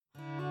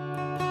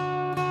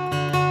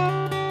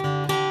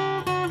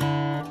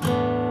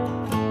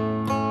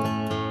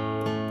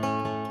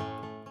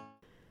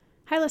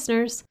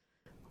listeners.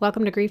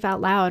 Welcome to Grief Out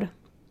Loud.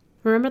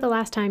 Remember the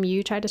last time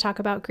you tried to talk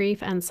about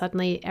grief and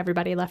suddenly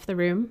everybody left the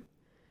room?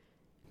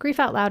 Grief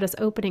Out Loud is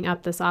opening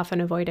up this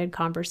often avoided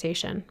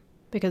conversation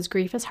because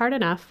grief is hard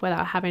enough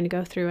without having to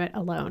go through it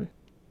alone.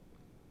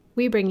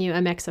 We bring you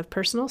a mix of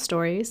personal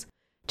stories,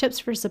 tips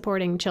for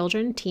supporting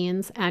children,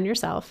 teens, and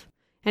yourself,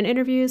 and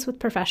interviews with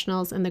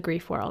professionals in the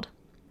grief world.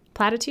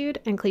 Platitude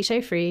and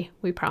cliche-free,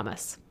 we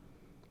promise.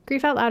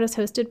 Grief Out Loud is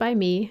hosted by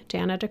me,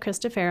 Jana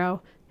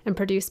DeCristofaro, and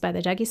produced by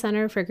the Dougy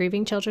Center for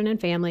Grieving Children and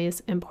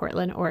Families in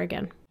Portland,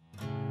 Oregon.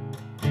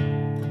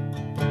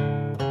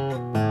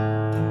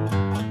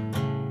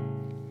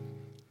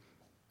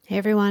 Hey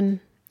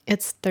everyone,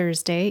 it's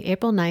Thursday,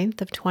 April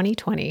 9th of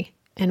 2020,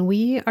 and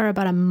we are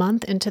about a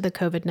month into the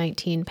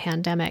COVID-19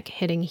 pandemic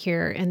hitting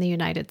here in the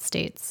United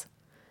States.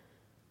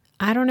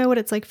 I don't know what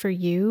it's like for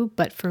you,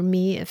 but for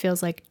me, it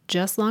feels like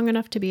just long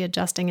enough to be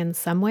adjusting in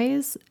some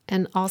ways,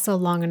 and also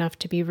long enough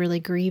to be really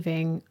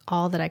grieving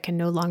all that I can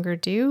no longer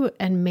do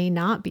and may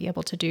not be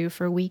able to do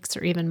for weeks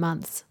or even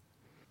months.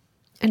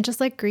 And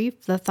just like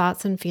grief, the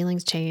thoughts and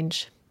feelings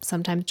change,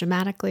 sometimes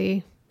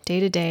dramatically,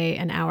 day to day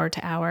and hour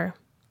to hour.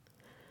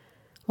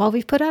 While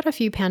we've put out a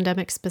few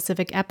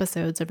pandemic-specific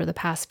episodes over the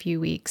past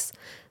few weeks,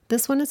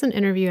 this one is an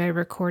interview I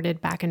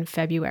recorded back in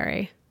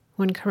February,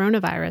 when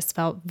coronavirus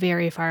felt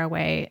very far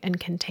away and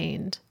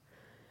contained.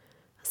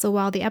 So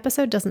while the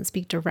episode doesn't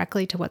speak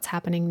directly to what's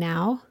happening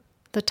now,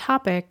 the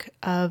topic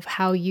of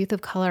how youth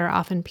of color are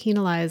often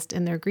penalized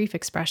in their grief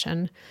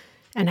expression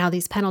and how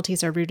these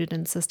penalties are rooted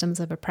in systems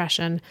of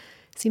oppression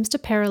seems to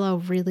parallel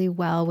really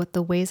well with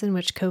the ways in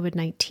which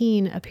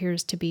COVID-19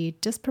 appears to be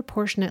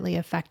disproportionately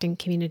affecting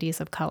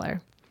communities of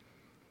color.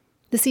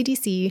 The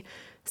CDC,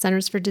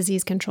 Centers for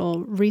Disease Control,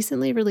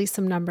 recently released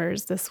some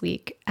numbers this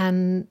week,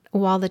 and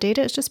while the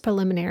data is just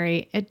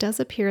preliminary, it does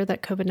appear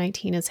that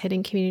COVID-19 is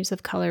hitting communities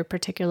of color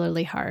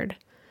particularly hard.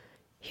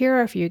 Here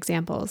are a few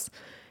examples.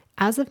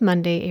 As of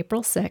Monday,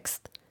 April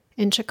 6th,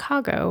 in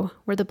Chicago,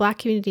 where the Black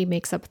community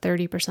makes up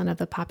 30% of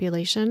the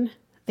population,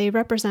 they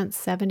represent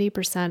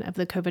 70% of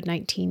the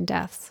COVID-19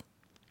 deaths.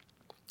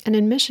 And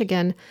in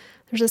Michigan,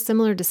 there's a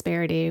similar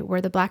disparity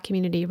where the Black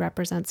community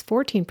represents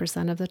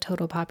 14% of the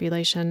total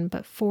population,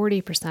 but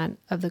 40%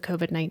 of the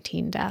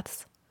COVID-19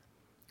 deaths.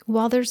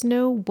 While there's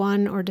no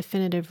one or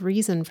definitive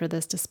reason for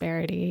this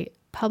disparity,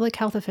 public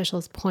health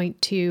officials point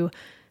to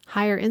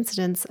higher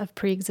incidence of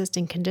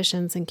pre-existing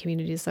conditions in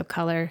communities of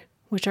color,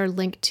 which are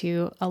linked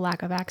to a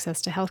lack of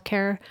access to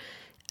healthcare,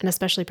 and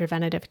especially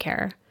preventative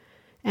care,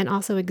 and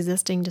also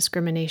existing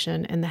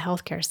discrimination in the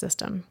healthcare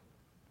system.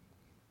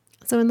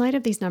 So in light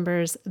of these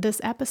numbers,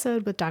 this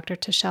episode with Dr.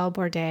 Tashelle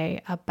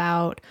Borde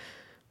about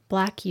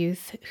Black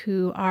youth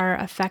who are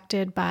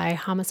affected by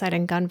homicide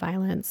and gun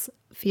violence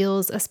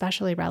feels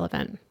especially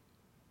relevant.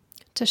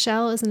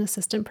 Tashelle is an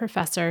assistant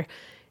professor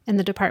in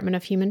the Department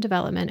of Human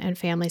Development and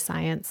Family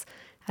Science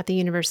at the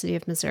University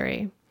of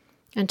Missouri.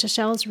 And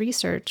Tashelle's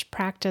research,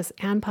 practice,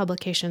 and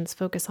publications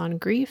focus on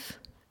grief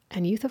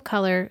and youth of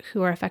color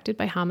who are affected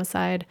by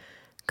homicide,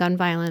 gun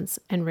violence,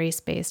 and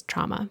race-based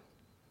trauma.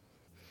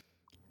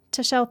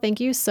 Tashelle, thank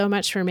you so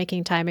much for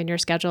making time in your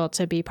schedule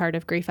to be part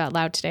of Grief Out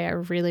Loud today. I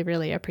really,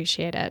 really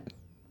appreciate it.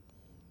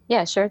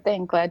 Yeah, sure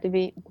thing. Glad to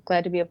be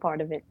a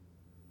part of it.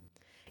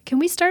 Can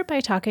we start by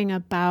talking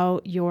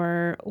about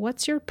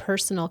what's your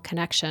personal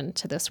connection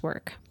to this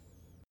work?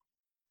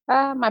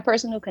 My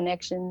personal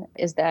connection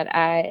is that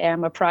I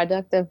am a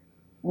product of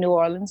New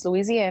Orleans,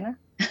 Louisiana,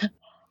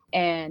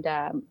 and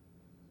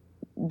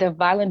the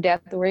violent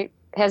death rate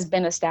has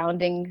been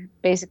astounding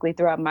basically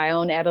throughout my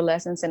own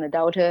adolescence and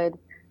adulthood.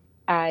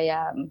 I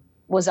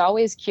was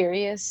always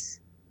curious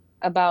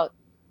about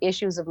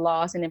issues of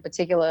loss, and in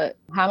particular,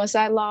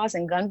 homicide loss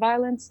and gun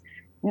violence.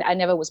 I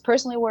never was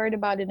personally worried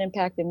about it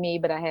impacting me,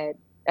 but I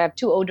have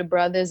two older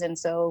brothers, and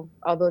so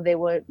although they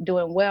were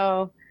doing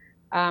well,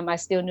 I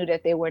still knew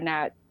that they were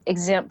not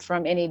exempt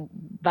from any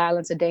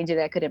violence or danger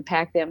that could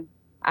impact them.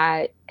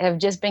 I have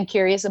just been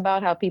curious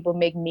about how people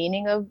make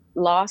meaning of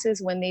losses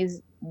when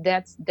these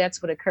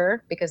deaths would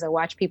occur, because I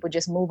watch people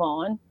just move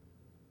on.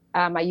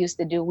 I used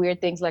to do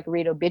weird things like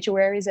read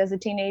obituaries as a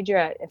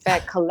teenager.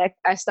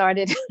 I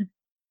started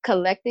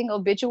collecting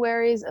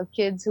obituaries of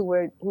kids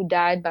who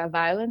died by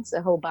violence,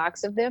 a whole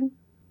box of them.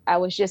 I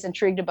was just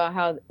intrigued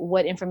about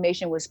what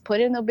information was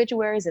put in the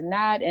obituaries and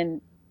not. And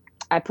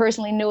I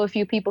personally knew a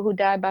few people who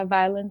died by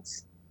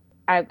violence.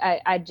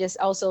 I just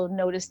also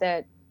noticed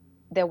that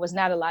there was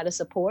not a lot of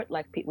support.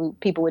 Like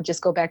people would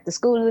just go back to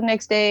school the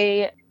next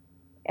day.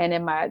 And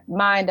in my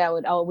mind, I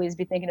would always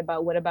be thinking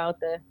about what about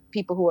the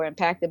people who are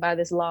impacted by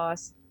this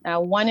loss. Now,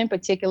 one in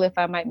particular, if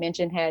I might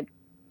mention,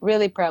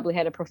 probably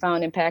had a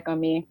profound impact on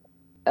me.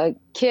 A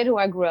kid who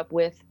I grew up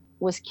with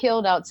was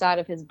killed outside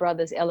of his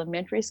brother's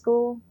elementary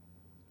school.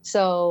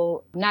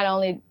 So not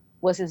only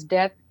was his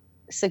death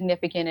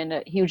significant and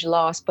a huge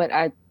loss, but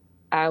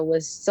I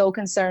was so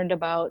concerned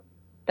about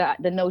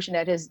the notion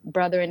that his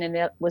brother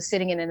was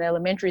sitting in an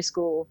elementary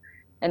school,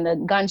 and the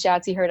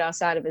gunshots he heard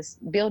outside of his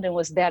building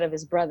was that of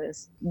his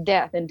brother's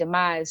death and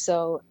demise.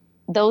 So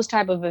those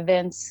type of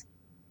events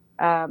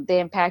They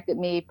impacted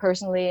me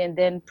personally and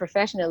then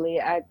professionally.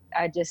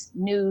 I just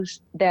knew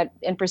that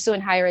in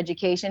pursuing higher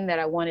education that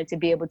I wanted to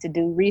be able to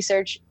do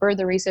research,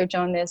 further research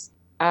on this,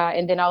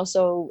 and then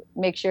also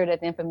make sure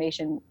that the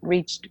information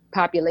reached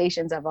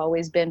populations. I've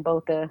always been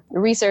both a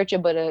researcher,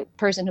 but a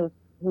person who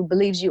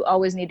believes you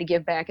always need to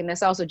give back. And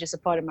that's also just a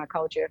part of my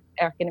culture.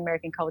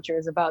 African-American culture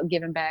is about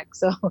giving back.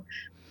 So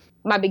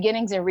my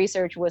beginnings in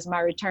research was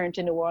my return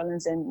to New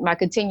Orleans and my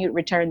continued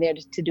return there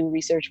to do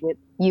research with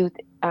youth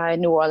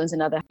in New Orleans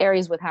and other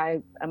areas with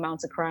high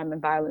amounts of crime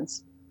and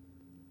violence.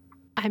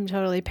 I'm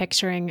totally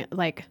picturing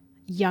like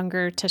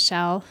younger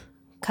Tashelle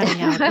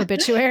cutting out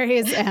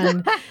obituaries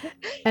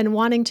and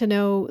wanting to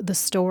know the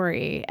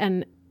story.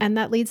 And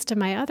that leads to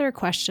my other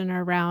question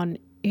around,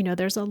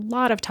 there's a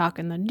lot of talk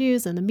in the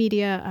news and the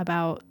media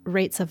about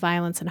rates of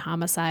violence and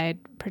homicide,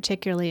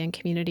 particularly in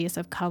communities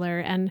of color.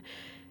 And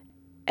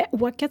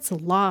what gets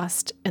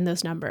lost in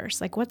those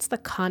numbers? Like, what's the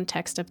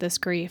context of this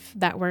grief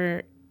that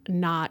we're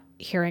not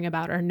hearing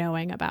about or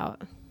knowing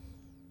about?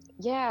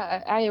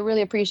 Yeah, I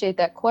really appreciate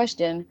that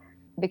question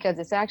because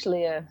it's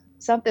actually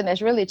something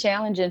that's really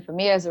challenging for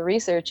me as a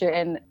researcher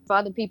and for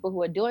other people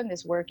who are doing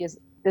this work. Is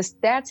the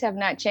stats have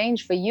not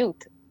changed for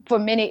youth for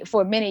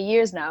many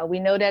years now. We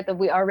know that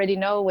we already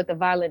know what the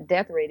violent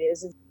death rate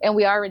is, and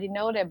we already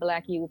know that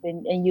Black youth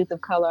and youth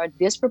of color are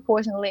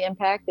disproportionately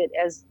impacted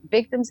as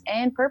victims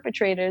and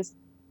perpetrators.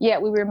 Yet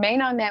we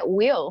remain on that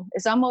wheel.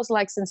 It's almost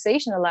like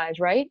sensationalized,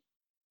 right?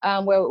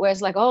 Where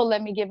it's like, oh,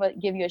 let me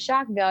give you a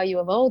shock value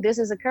of, oh, this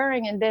is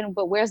occurring, and then,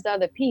 but where's the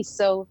other piece?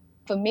 So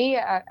for me,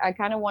 I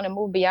kind of want to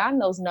move beyond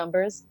those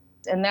numbers,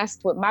 and that's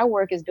what my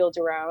work is built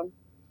around,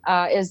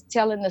 is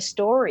telling the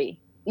story.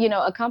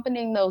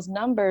 Accompanying those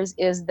numbers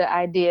is the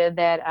idea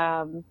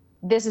that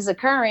this is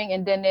occurring,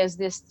 and then there's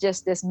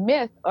this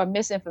myth or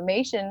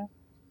misinformation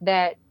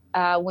that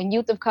when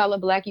youth of color,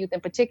 Black youth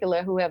in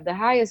particular, who have the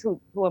highest, who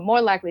are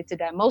most likely to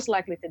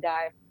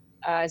die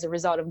as a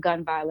result of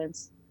gun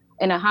violence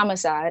and a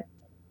homicide,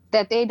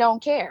 that they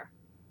don't care.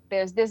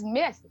 There's this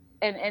myth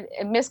and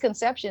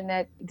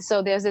misconception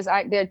so there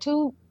are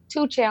two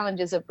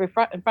challenges in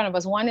front of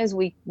us. One is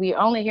we're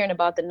only hearing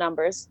about the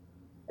numbers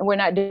and we're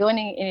not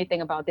doing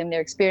anything about them.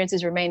 Their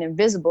experiences remain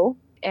invisible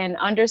and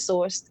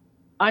undersourced,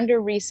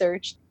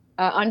 under-researched,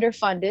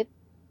 underfunded,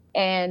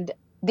 and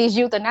these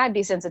youth are not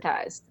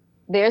desensitized.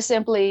 They're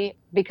simply,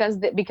 because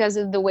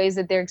of the ways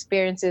that their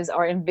experiences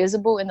are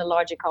invisible in the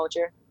larger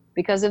culture,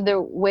 because of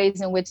the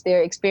ways in which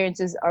their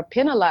experiences are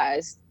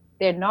penalized,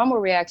 their normal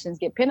reactions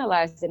get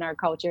penalized in our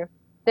culture,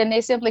 then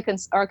they simply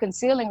are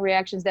concealing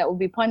reactions that will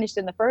be punished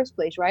in the first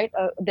place, right?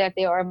 That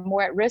they are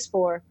more at risk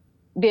for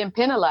being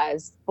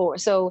penalized for.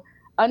 So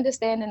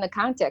understanding the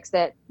context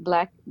that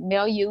Black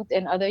male youth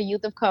and other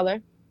youth of color,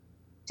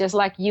 just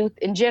like youth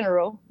in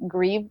general,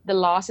 grieve the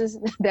losses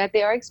that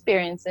they are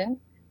experiencing.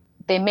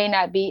 They may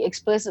not be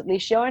explicitly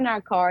showing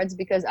our cards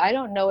because I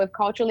don't know if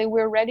culturally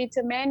we're ready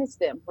to manage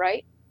them,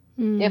 right?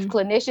 If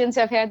clinicians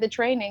have had the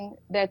training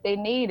that they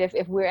need,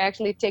 if we're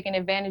actually taking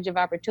advantage of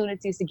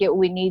opportunities to get what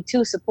we need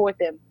to support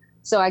them.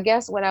 So I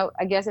guess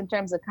in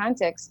terms of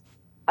context,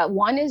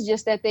 one is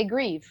just that they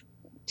grieve.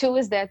 Two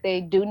is that they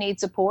do need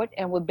support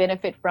and would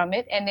benefit from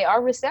it. And they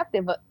are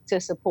receptive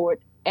to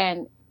support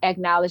and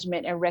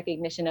acknowledgement and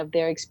recognition of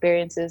their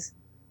experiences.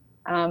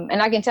 And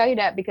I can tell you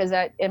that because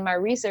in my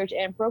research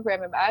and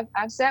programming,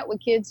 I've sat with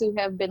kids who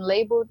have been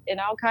labeled in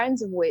all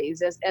kinds of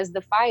ways as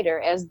the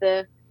fighter, as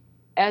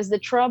the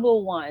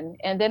trouble one.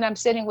 And then I'm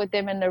sitting with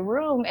them in the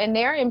room and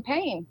they're in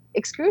pain,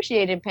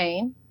 excruciating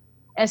pain.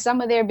 And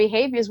some of their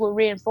behaviors were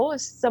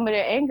reinforced. Some of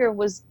their anger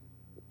was,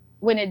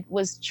 when it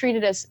was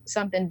treated as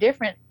something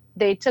different,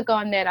 they took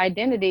on that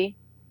identity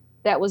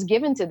that was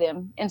given to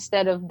them.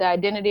 Instead of the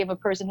identity of a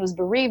person who's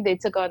bereaved, they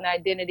took on the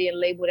identity and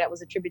label that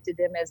was attributed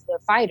to them as the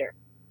fighter,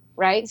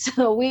 right?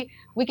 So we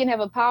can have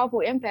a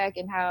powerful impact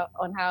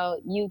on how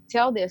you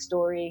tell their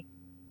story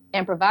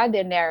and provide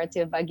their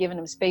narrative by giving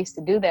them space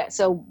to do that.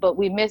 So, but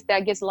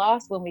that gets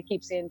lost when we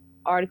keep seeing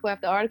article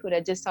after article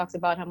that just talks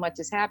about how much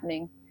is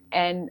happening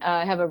and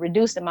have a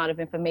reduced amount of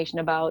information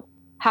about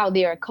how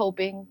they are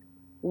coping,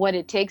 what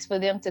it takes for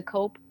them to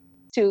cope.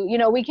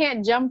 We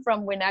can't jump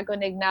from we're not going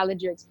to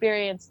acknowledge your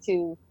experience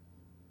to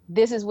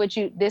this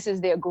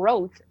is their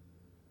growth.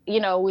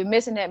 We're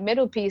missing that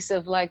middle piece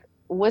of like,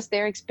 what's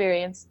their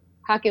experience?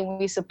 How can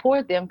we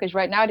support them? Because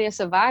right now they're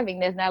surviving.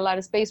 There's not a lot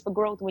of space for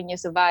growth when you're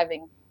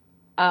surviving.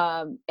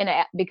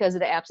 Because of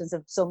the absence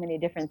of so many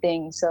different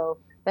things. So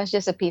that's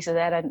just a piece of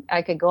that.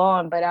 I could go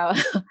on, but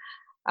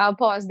I'll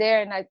pause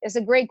there. And it's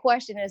a great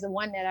question. It's the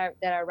one that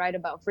I write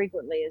about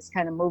frequently, is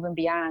kind of moving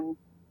beyond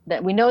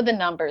that. We know the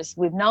numbers.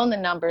 We've known the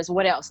numbers.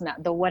 What else now?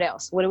 What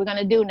else? What are we going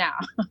to do now?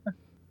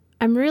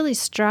 I'm really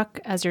struck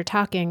as you're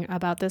talking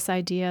about this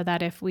idea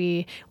that if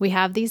we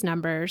have these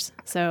numbers,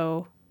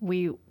 so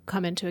we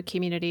come into a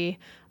community,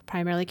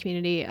 primarily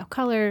community of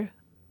color,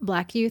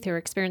 Black youth who are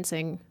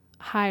experiencing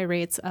high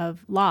rates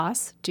of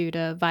loss due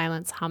to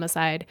violence,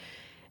 homicide.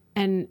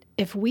 And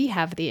if we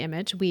have the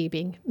image, we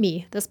being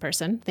me, this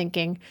person,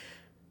 thinking,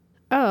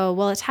 oh,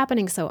 well, it's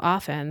happening so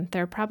often,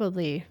 they're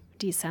probably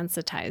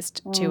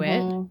desensitized to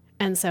it.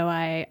 And so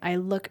I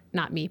look,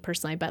 not me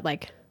personally, but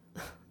like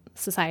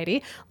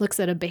society looks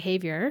at a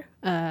behavior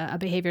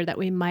that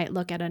we might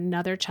look at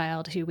another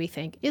child who we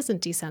think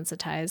isn't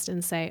desensitized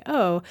and say,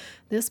 oh,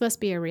 this must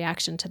be a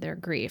reaction to their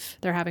grief.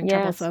 They're having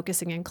trouble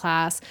focusing in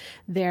class.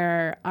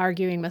 They're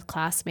arguing with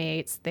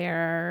classmates.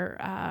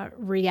 They're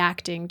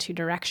reacting to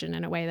direction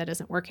in a way that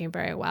isn't working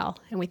very well.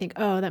 And we think,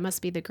 oh, that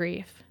must be the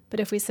grief. But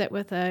if we sit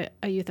with a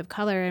youth of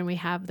color and we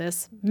have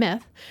this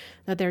myth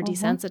that they're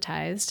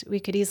desensitized,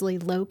 we could easily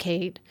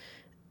locate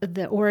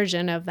the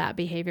origin of that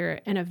behavior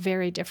in a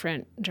very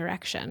different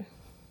direction.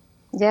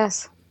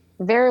 Yes,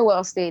 very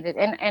well stated.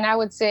 And I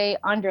would say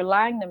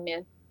underlying the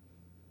myth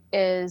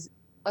is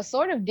a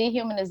sort of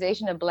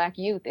dehumanization of Black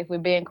youth, if we're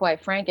being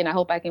quite frank, and I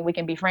hope we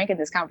can be frank in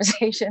this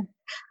conversation.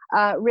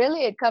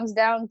 Really, it comes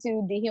down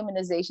to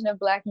dehumanization of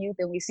Black youth,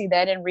 and we see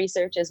that in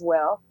research as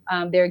well.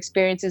 Their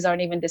experiences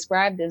aren't even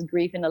described as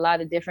grief in a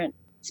lot of different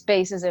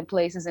spaces and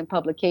places and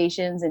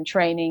publications and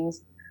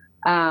trainings.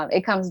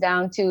 It comes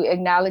down to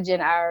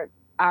acknowledging our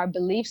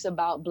beliefs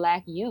about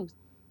Black youth.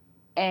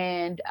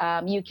 And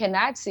you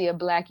cannot see a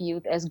Black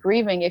youth as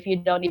grieving if you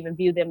don't even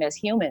view them as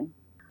human,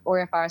 or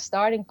if our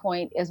starting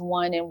point is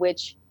one in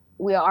which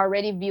we are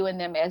already viewing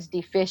them as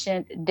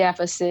deficient,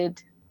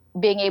 deficit,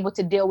 being able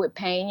to deal with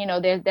pain. You know,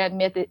 that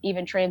myth that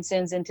even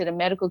transcends into the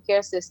medical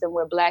care system,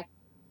 where Black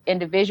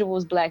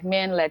individuals, Black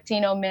men,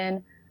 Latino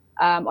men,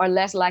 are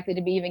less likely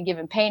to be even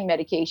given pain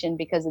medication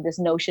because of this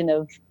notion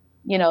of,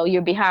 you know,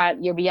 you're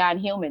beyond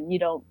human, you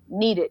don't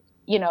need it.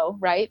 You know,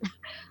 right?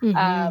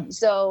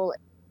 So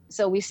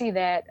we see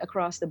that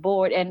across the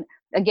board. And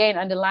again,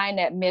 underlying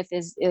that myth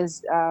is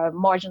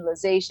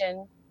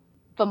marginalization.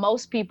 For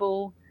most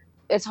people,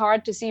 it's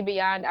hard to see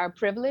beyond our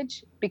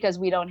privilege because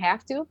we don't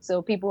have to.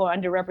 So people who are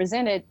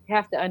underrepresented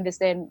have to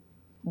understand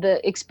the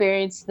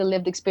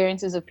lived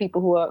experiences of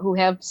people who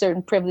have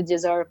certain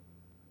privileges or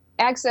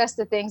access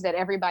to things that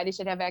everybody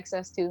should have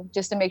access to,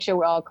 just to make sure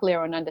we're all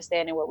clear on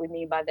understanding what we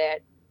mean by that.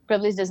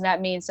 Privilege does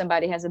not mean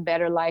somebody has a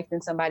better life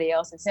than somebody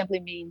else. It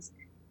simply means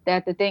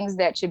that the things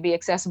that should be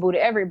accessible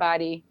to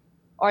everybody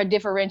are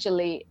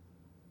differentially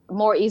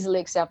more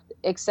easily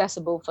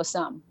accessible for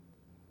some.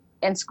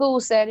 In school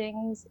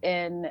settings,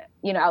 and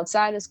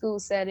outside of school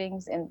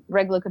settings and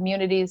regular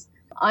communities,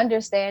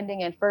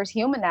 understanding and first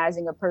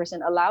humanizing a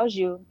person allows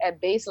you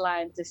at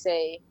baseline to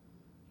say,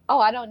 oh,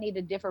 I don't need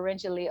to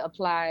differentially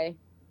apply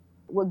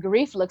what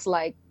grief looks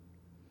like.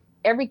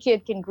 Every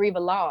kid can grieve a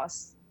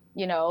loss.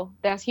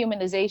 That's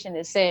humanization,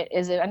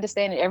 is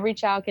understanding every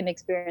child can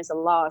experience a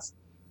loss,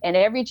 and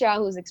every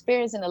child who's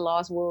experiencing a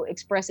loss will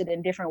express it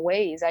in different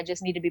ways. I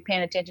just need to be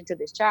paying attention to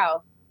this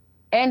child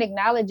and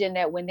acknowledging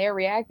that when they're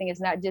reacting, it's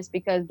not just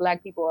because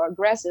Black people are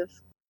aggressive,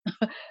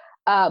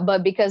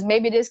 but because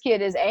maybe this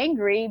kid is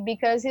angry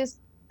because his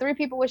 3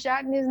 people were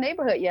shot in his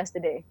neighborhood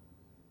yesterday,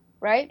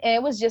 right? And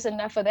it was just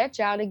enough for that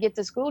child to get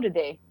to school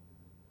today.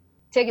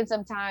 Taking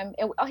some time.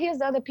 And here's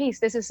the other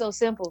piece. This is so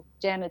simple,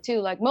 Jana, too.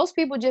 Like, most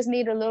people just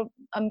need a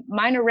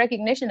minor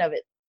recognition of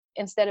it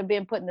instead of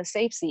being put in the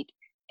safe seat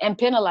and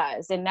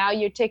penalized. And now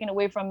you're taken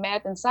away from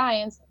math and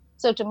science.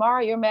 So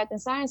tomorrow your math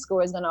and science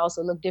score is going to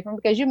also look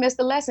different because you missed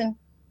the lesson,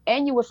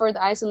 and you were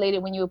further isolated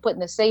when you were put in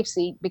the safe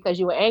seat because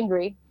you were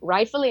angry,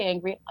 rightfully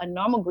angry, a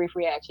normal grief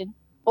reaction,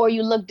 or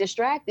you looked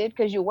distracted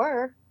because it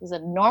was a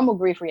normal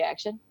grief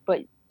reaction,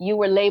 but you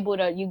were labeled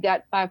or you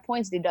got 5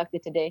 points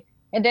deducted today.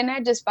 And then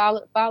that just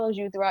follows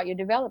you throughout your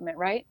development,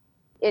 right?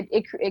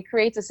 It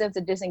creates a sense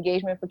of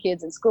disengagement for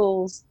kids in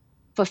schools,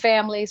 for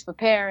families, for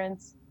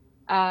parents.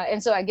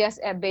 And so I guess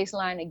at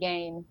baseline,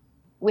 again,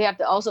 we have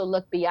to also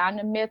look beyond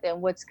the myth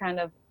and what's kind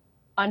of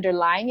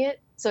underlying it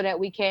so that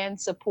we can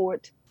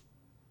support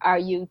our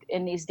youth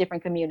in these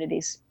different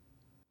communities.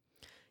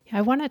 Yeah,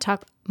 I want to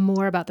talk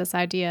more about this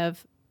idea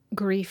of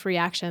grief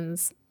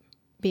reactions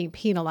being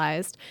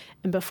penalized.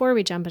 And before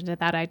we jump into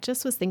that, I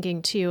just was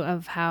thinking too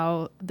of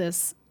how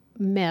this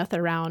myth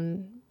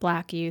around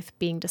Black youth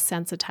being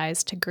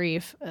desensitized to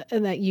grief,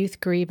 that youth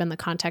grieve in the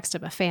context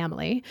of a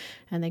family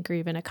and they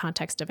grieve in a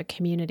context of a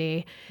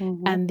community,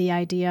 and the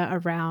idea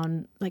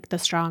around like the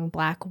strong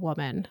Black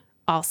woman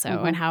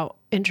also, and how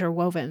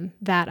interwoven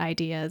that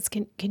idea is.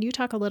 Can you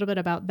talk a little bit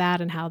about that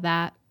and how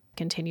that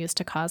continues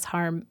to cause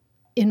harm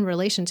in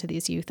relation to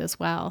these youth as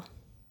well?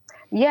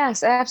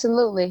 Yes,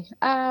 absolutely.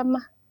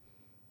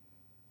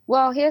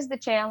 Well, here's the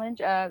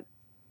challenge.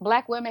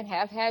 Black women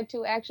have had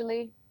to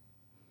actually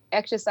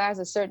exercise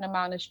a certain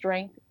amount of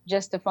strength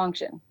just to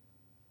function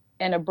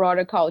in a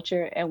broader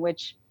culture in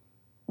which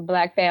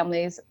Black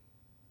families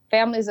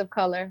of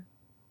color,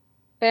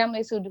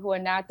 families who are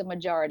not the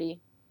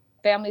majority,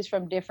 families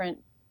from different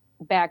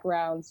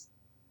backgrounds,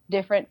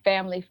 different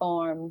family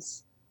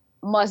forms,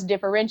 must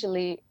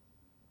differentially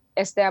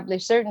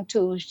establish certain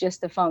tools just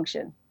to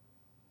function,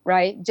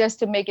 right? Just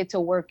to make it to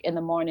work in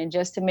the morning,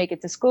 just to make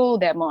it to school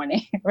that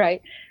morning,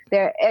 right?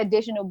 There are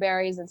additional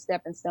barriers and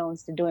stepping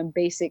stones to doing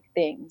basic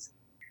things.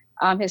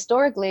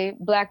 Historically,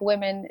 Black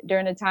women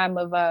during the time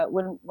of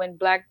when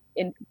Black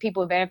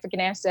people of African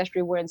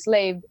ancestry were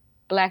enslaved,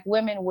 Black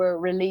women were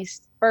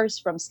released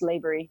first from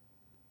slavery.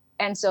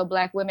 And so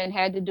Black women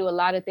had to do a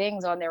lot of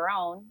things on their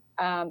own,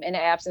 in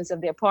the absence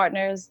of their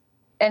partners.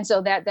 And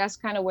so that's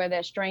kind of where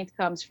that strength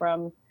comes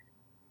from.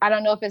 I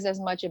don't know if it's as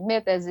much a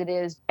myth as it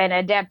is an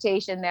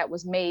adaptation that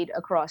was made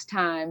across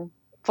time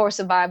for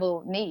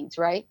survival needs,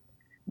 right?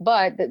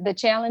 But the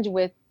challenge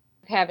with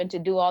having to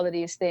do all of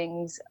these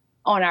things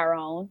on our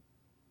own,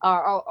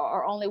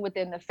 or only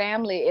within the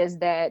family, is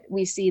that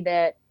we see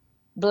that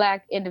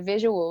Black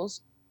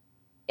individuals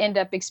end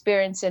up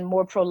experiencing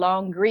more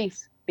prolonged grief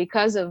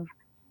because of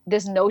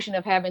this notion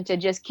of having to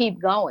just keep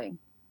going.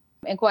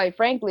 And quite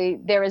frankly,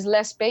 there is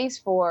less space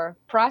for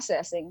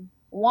processing.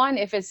 One,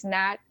 if it's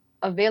not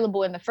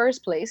available in the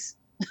first place.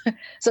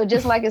 So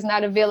just like it's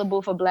not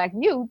available for Black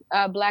youth,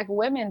 Black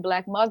women,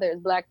 Black mothers,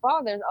 Black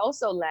fathers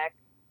also lack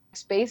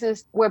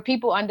spaces where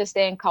people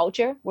understand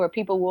culture, where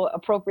people will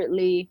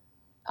appropriately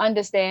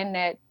understand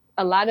that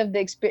a lot of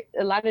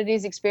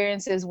these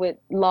experiences with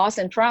loss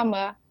and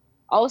trauma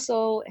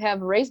also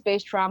have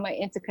race-based trauma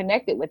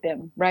interconnected with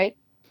them, right?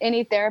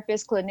 Any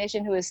therapist,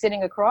 clinician who is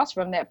sitting across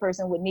from that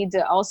person would need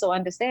to also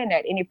understand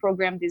that. Any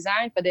program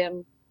designed for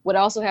them would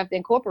also have to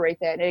incorporate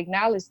that and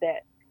acknowledge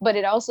that. But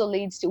it also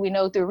leads to, we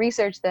know through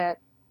research that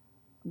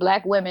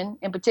Black women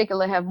in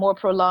particular have more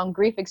prolonged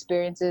grief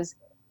experiences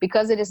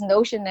because of this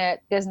notion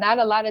that there's not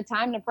a lot of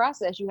time to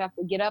process. You have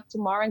to get up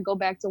tomorrow and go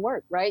back to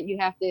work, right? You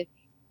have to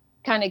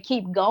kind of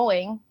keep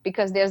going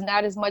because there's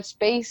not as much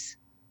space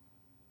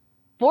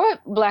for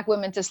Black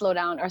women to slow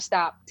down or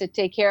stop to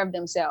take care of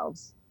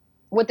themselves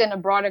within a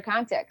broader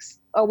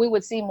context, or we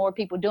would see more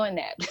people doing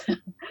that.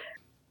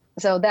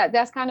 So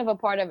that's kind of a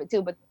part of it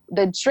too. But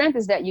the strength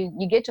is that you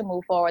get to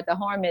move forward. The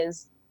harm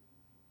is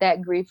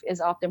that grief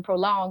is often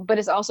prolonged, but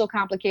it's also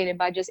complicated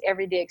by just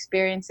everyday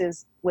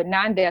experiences with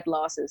non-death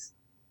losses.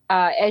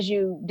 As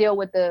you deal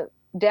with the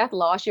death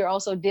loss, you're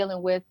also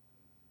dealing with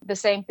the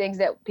same things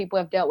that people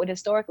have dealt with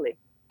historically,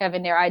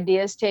 having their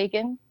ideas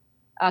taken,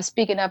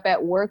 speaking up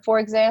at work, for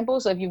example.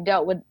 So if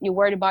you're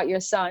worried about your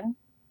son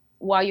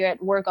while you're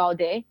at work all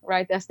day,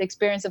 right? That's the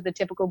experience of the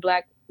typical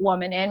Black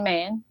woman and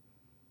man,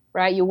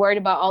 right? You're worried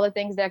about all the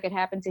things that could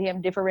happen to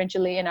him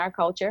differentially in our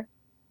culture,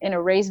 in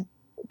a race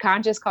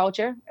conscious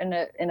culture, in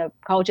a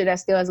culture that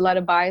still has a lot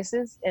of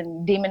biases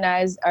and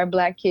demonize our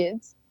Black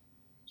kids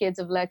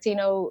of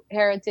Latino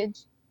heritage,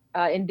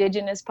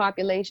 indigenous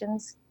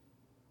populations,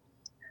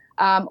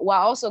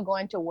 while also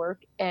going to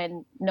work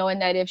and knowing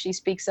that if she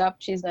speaks up,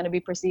 she's going to be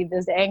perceived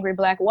as the angry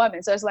Black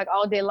woman. So it's like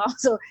all day long.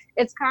 So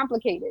it's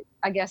complicated,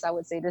 I guess I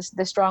would say.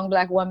 The strong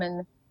Black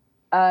woman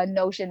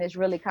notion is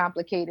really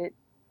complicated,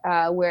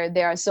 where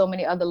there are so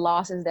many other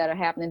losses that are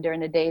happening during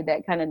the day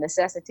that kind of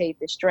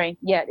necessitate the strength.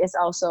 Yet it's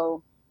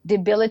also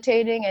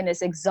debilitating and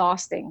it's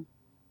exhausting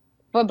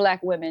for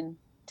Black women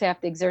to have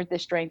to exert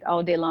this strength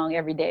all day long,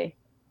 every day.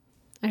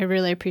 I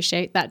really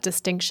appreciate that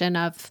distinction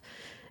of,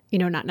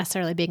 not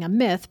necessarily being a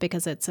myth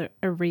because it's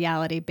a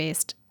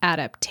reality-based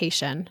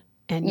adaptation.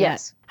 And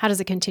yet, how does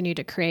it continue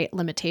to create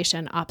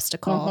limitation,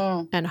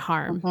 obstacle, and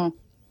harm?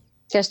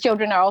 Because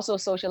children are also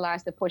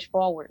socialized to push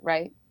forward,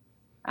 right?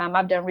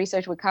 I've done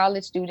research with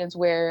college students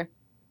where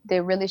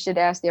they really should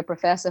ask their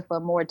professor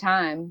for more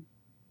time,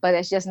 but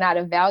it's just not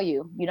a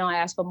value. You don't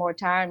ask for more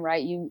time,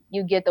 right?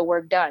 You get the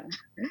work done.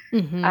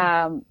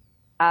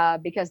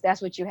 Because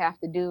that's what you have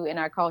to do in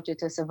our culture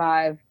to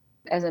survive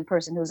as a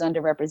person who's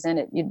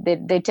underrepresented.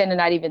 They tend to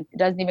it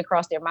doesn't even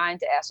cross their mind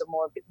to ask for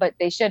more, but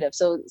they should have.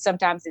 So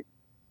sometimes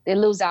they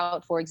lose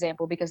out, for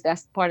example, because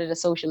that's part of the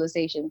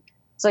socialization.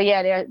 So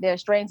yeah, there are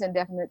strengths and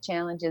definite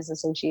challenges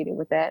associated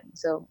with that.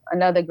 So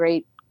another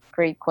great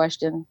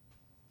question.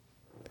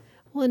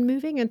 Well, and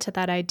moving into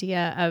that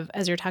idea of,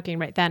 as you're talking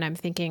right then, I'm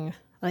thinking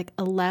like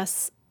a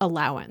less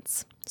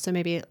allowance. So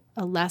maybe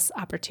a less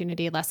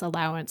opportunity, less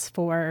allowance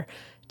for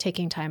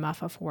taking time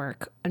off of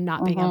work,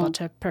 not being able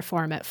to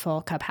perform at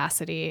full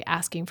capacity,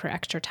 asking for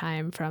extra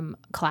time from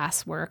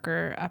classwork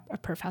or a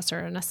professor,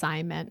 an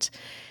assignment.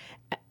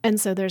 And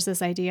so there's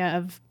this idea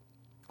of,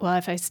 well,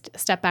 if I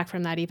step back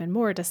from that even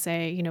more to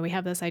say, we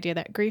have this idea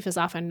that grief is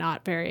often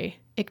not very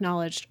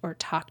acknowledged or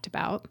talked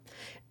about,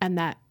 and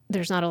that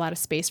there's not a lot of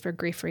space for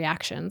grief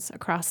reactions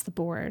across the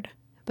board.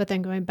 But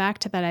then going back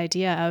to that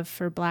idea of,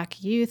 for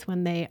Black youth,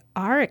 when they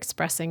are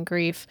expressing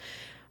grief,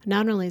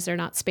 not only is there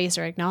not space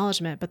or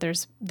acknowledgement, but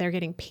they're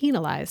getting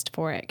penalized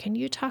for it. Can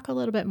you talk a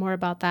little bit more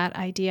about that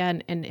idea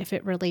and if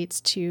it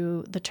relates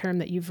to the term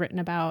that you've written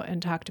about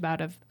and talked about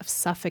of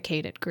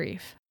suffocated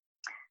grief?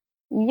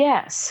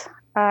 Yes,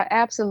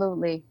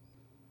 absolutely.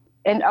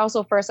 And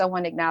also, first, I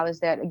want to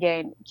acknowledge that,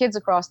 again, kids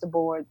across the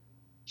board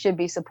should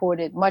be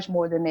supported much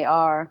more than they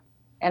are.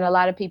 And a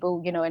lot of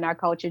people, in our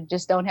culture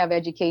just don't have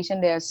education.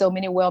 There are so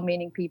many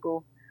well-meaning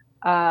people,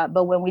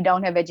 but when we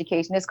don't have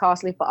education, it's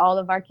costly for all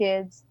of our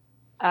kids.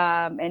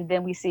 And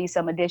then we see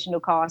some additional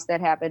costs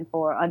that happen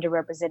for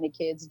underrepresented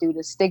kids due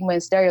to stigma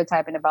and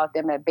stereotyping about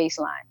them at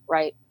baseline,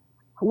 right?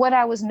 What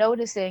I was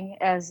noticing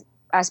as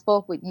I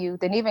spoke with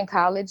youth and even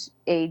college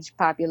age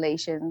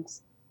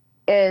populations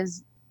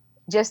is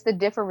just the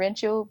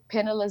differential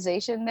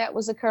penalization that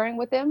was occurring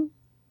with them.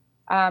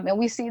 And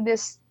we see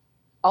this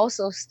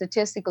Also,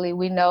 statistically,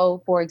 we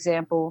know, for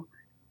example,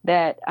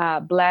 that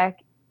Black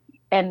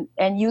and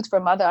youth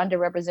from other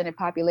underrepresented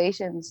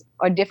populations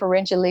are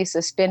differentially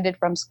suspended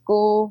from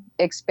school,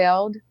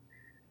 expelled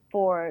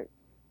for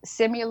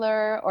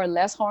similar or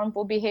less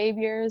harmful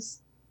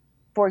behaviors.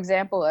 For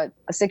example, a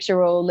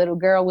 6-year-old little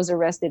girl was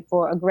arrested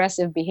for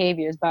aggressive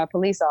behaviors by a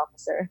police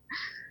officer.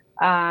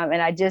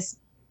 And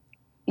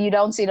you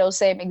don't see those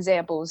same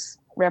examples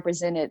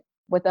represented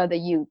with other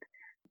youth.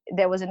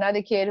 There was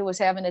another kid who was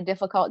having a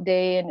difficult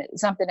day and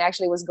something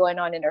actually was going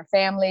on in her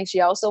family.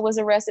 She also was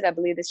arrested. I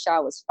believe this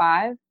child was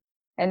 5,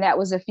 and that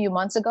was a few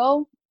months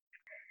ago.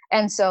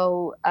 And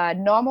so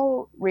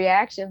normal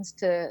reactions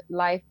to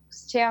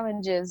life's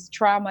challenges,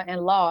 trauma,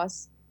 and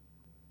loss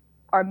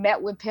are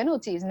met with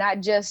penalties,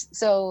 not just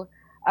so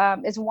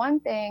it's one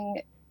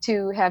thing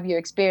to have your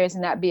experience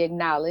and not be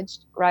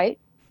acknowledged, right?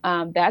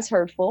 That's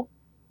hurtful.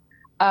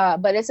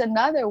 But it's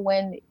another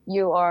when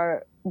you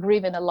are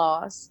grieving a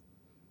loss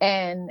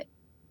and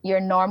your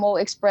normal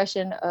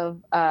expression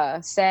of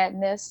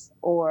sadness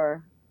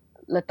or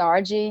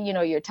lethargy,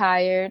 you're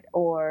tired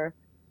or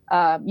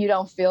you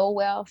don't feel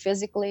well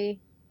physically,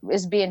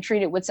 is being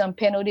treated with some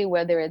penalty,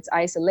 whether it's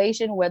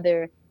isolation,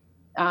 whether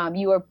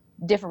you are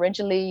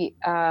differentially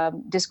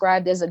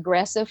described as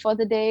aggressive for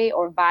the day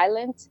or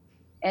violent,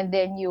 and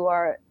then you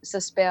are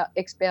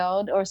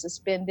expelled or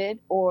suspended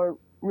or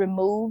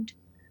removed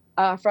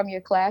from your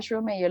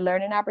classroom and your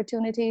learning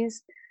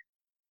opportunities.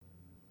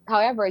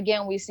 However,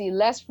 again, we see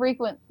less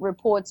frequent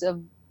reports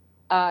of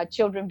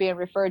children being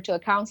referred to a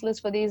counselor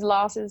for these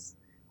losses.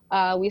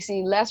 We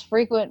see less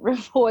frequent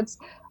reports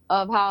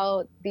of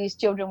how these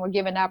children were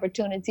given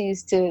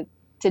opportunities to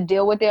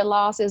deal with their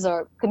losses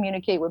or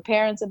communicate with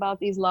parents about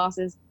these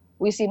losses.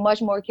 We see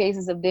much more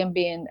cases of them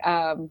being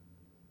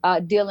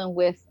dealing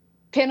with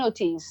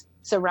penalties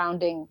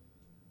surrounding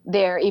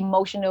their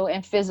emotional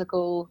and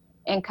physical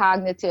and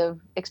cognitive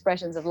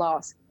expressions of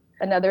loss.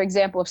 Another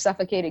example of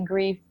suffocated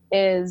grief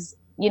is,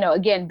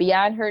 again,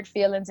 beyond hurt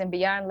feelings and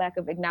beyond lack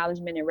of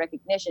acknowledgement and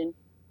recognition,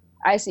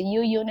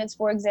 ICU units,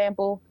 for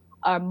example,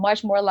 are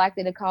much more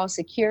likely to call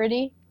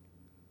security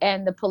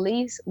and the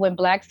police when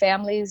Black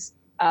families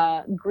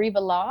grieve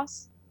a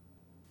loss.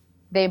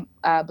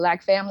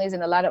 Black families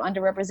and a lot of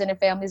underrepresented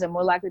families are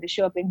more likely to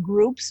show up in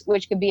groups,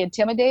 which could be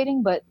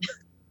intimidating, but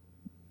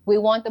we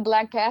want the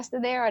Black pastor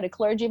there or the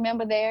clergy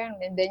member there.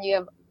 And then you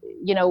have,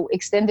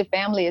 extended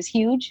family is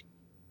huge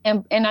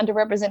in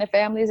underrepresented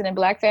families and in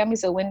Black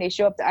families. So when they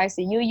show up to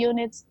ICU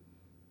units,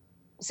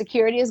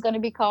 security is going to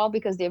be called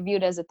because they're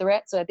viewed as a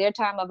threat. So at their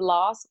time of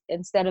loss,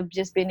 instead of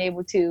just being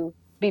able to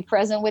be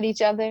present with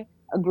each other,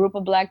 a group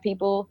of Black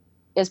people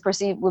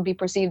will be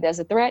perceived as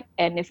a threat.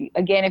 And if you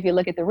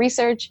look at the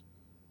research,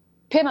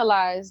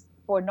 penalized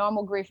for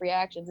normal grief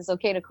reactions. It's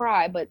okay to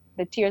cry, but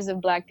the tears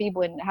of Black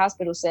people in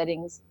hospital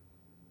settings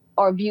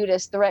are viewed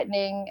as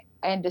threatening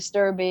and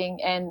disturbing,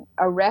 and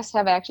arrests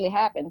have actually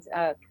happened.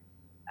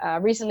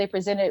 Recently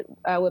presented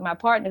with my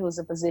partner, who's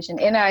a physician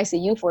in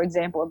ICU, for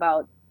example,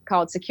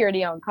 called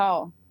security on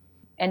call.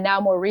 And now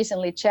more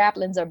recently,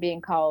 chaplains are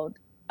being called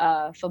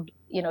for,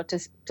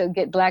 to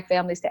get Black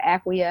families to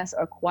acquiesce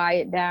or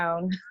quiet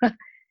down.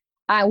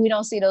 We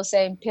don't see those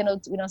same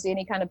penalties. We don't see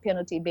any kind of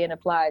penalty being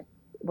applied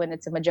when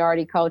it's a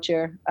majority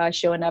culture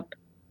showing up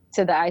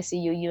to the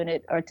ICU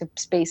unit or to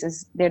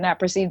spaces. They're not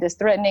perceived as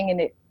threatening,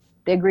 and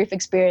their grief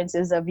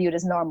experiences are viewed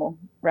as normal,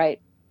 right?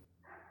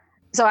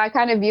 So I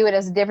kind of view it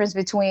as a difference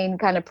between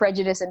kind of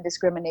prejudice and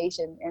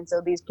discrimination. And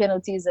so these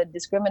penalties are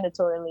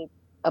discriminatorily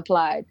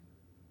applied.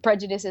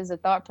 Prejudice is a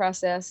thought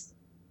process,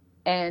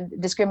 and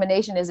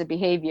discrimination is a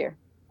behavior,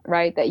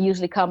 right? That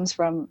usually comes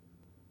from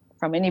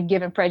any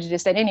given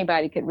prejudice that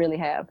anybody could really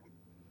have.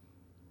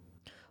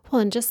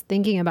 Well, and just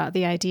thinking about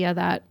the idea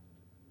that,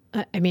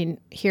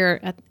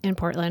 here in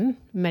Portland,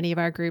 many of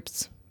our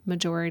groups,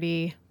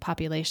 majority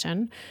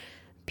population,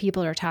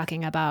 people are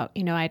talking about,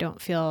 I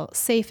don't feel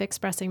safe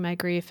expressing my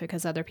grief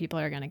because other people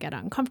are going to get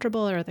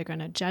uncomfortable or they're going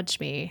to judge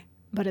me.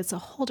 But it's a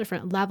whole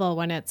different level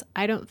when it's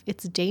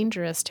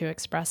dangerous to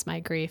express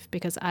my grief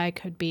because I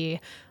could be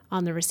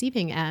on the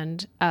receiving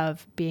end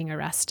of being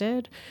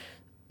arrested,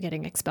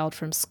 getting expelled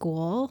from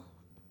school,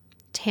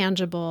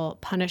 tangible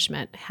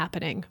punishment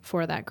happening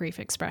for that grief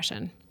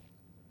expression.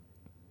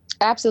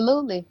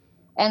 Absolutely.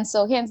 And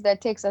so hence that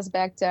takes us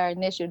back to our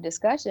initial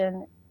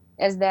discussion,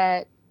 is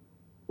that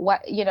why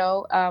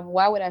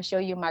would I show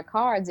you my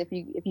cards if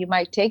you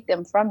might take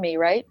them from me,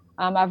 right?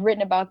 I've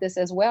written about this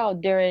as well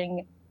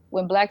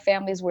when Black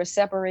families were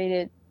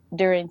separated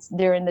during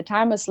the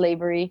time of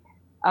slavery,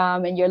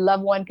 and your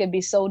loved one could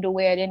be sold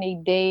away at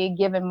any day,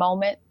 given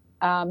moment.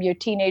 Your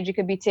teenager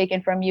could be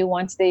taken from you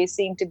once they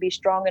seem to be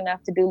strong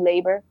enough to do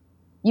labor.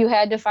 You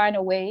had to find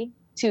a way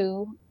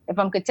to, if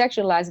I'm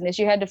contextualizing this,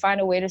 you had to find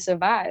a way to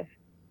survive.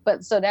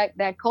 But so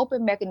that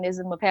coping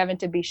mechanism of having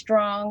to be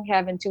strong,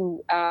 having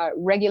to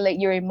regulate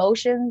your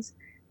emotions,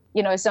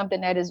 is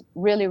something that is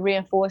really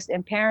reinforced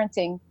in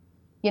parenting.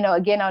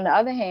 Again, on the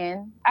other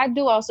hand, I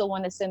do also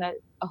want to send a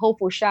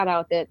hopeful shout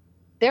out that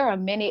there are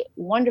many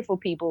wonderful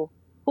people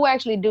who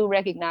actually do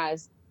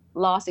recognize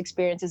loss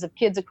experiences of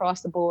kids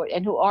across the board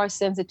and who are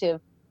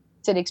sensitive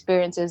to the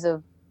experiences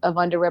of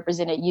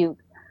underrepresented youth.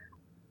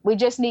 We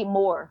just need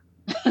more.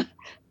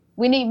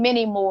 We need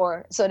many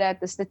more so that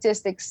the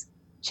statistics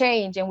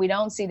change and we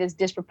don't see this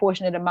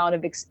disproportionate amount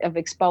of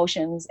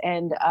expulsions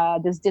and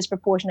this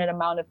disproportionate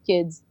amount of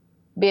kids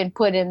being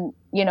put in,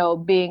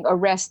 being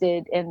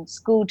arrested and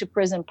school to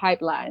prison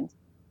pipelines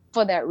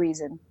for that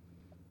reason.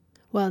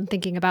 Well, and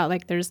thinking about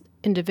like there's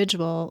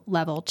individual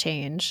level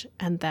change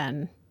and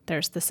then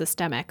there's the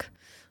systemic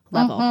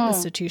level,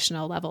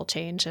 institutional level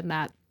change. And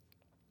that,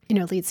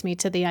 leads me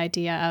to the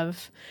idea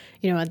of,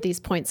 at these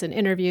points in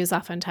interviews,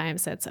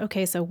 oftentimes it's,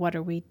 okay, so what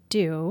do we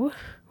do?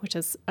 Which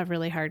is a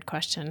really hard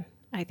question,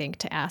 I think,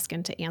 to ask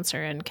and to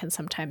answer and can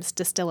sometimes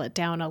distill it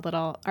down a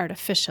little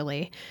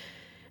artificially.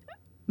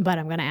 But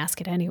I'm going to ask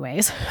it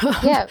anyways.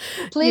 Yeah,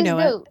 please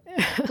do.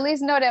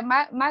 Please know that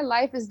my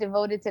life is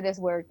devoted to this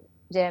work,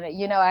 Janet.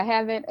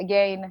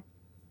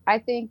 I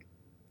think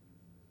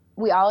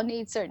we all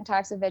need certain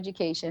types of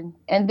education.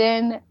 And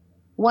then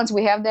once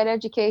we have that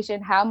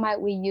education, how might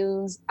we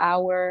use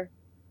our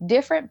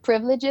different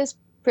privileges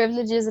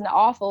and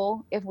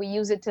awful if we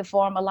use it to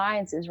form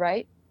alliances,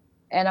 right?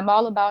 And I'm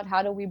all about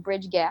how do we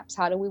bridge gaps?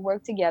 How do we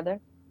work together?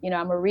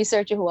 I'm a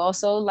researcher who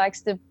also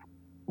likes to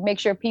make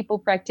sure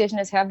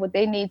practitioners have what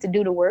they need to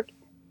do the work.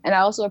 And I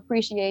also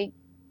appreciate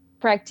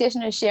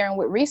practitioners sharing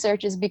with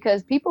researchers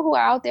because people who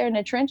are out there in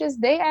the trenches,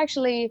 they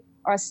actually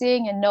are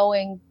seeing and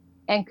knowing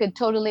and could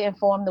totally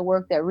inform the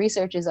work that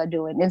researchers are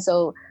doing. And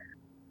so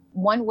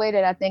one way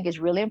that I think is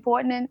really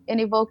important in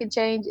evoking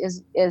change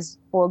is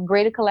for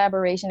greater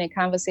collaboration and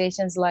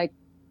conversations like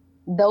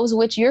those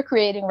which you're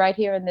creating right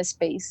here in this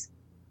space,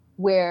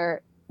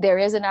 where there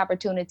is an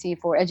opportunity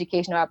for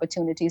educational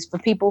opportunities for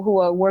people who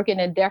are working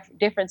in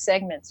different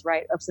segments,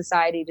 right, of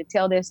society to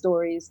tell their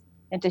stories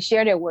and to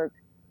share their work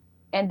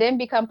and then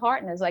become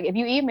partners. Like if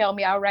you email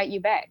me, I'll write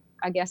you back.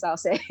 I guess I'll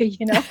say,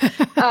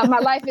 my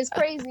life is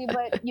crazy,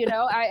 but,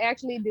 I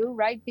actually do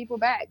write people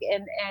back.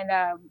 And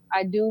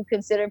I do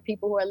consider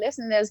people who are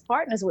listening as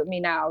partners with me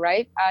now,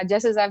 right?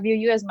 Just as I view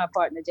you as my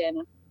partner,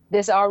 Jenna.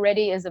 This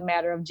already is a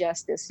matter of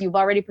justice. You've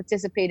already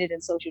participated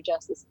in social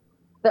justice.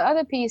 The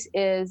other piece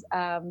is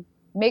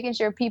making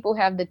sure people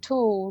have the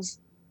tools.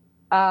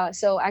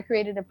 So I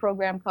created a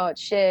program called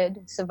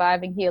SHED,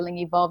 Surviving, Healing,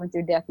 Evolving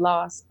Through Death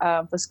Loss,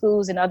 for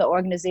schools and other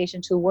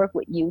organizations who work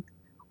with youth.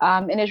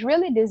 And it's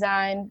really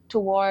designed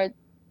toward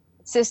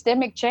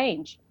systemic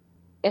change.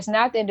 It's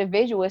not the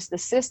individual, it's the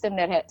system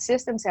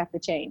systems have to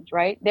change,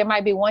 right? There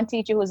might be one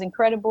teacher who's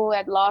incredible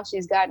at loss,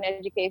 she's gotten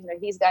education or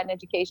he's gotten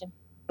education.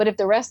 But if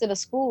the rest of the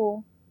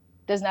school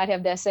does not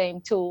have that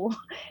same tool,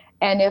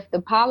 and if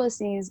the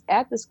policies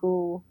at the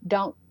school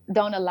don't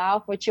allow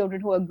for children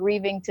who are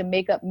grieving to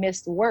make up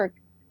missed work,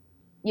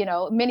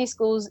 many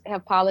schools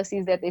have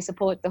policies that they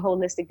support the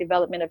holistic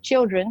development of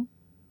children.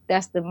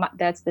 That's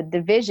the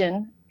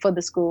division for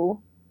the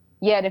school.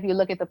 Yet, if you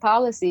look at the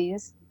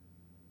policies,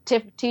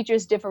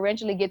 teachers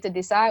differentially get to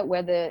decide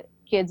whether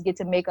kids get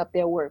to make up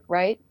their work,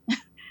 right?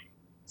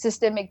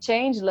 Systemic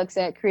change looks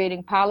at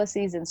creating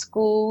policies in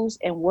schools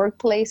and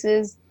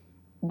workplaces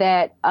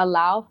that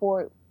allow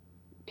for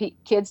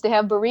kids to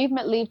have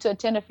bereavement leave to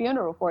attend a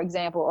funeral, for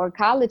example, or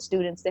college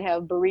students to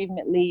have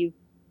bereavement leave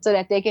so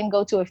that they can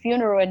go to a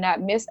funeral and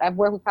not miss. I've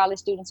worked with college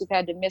students who've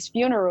had to miss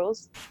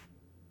funerals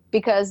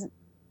because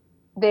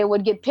they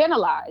would get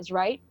penalized,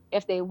 right?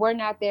 If they were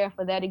not there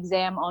for that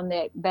exam on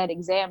that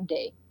exam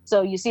day.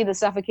 So you see the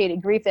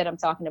suffocated grief that I'm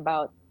talking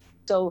about.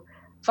 So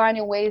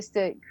finding ways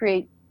to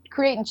create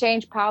and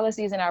change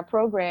policies in our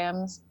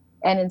programs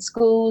and in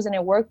schools and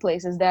in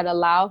workplaces that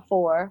allow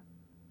for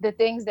the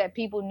things that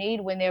people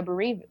need when they're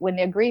bereaved, when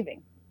they're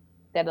grieving,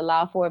 that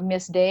allow for a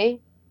missed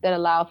day, that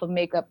allow for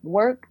make-up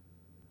work.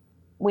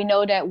 We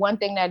know that one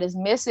thing that is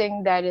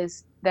missing that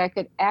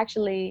could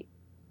actually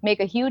make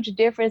a huge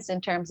difference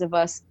in terms of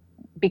us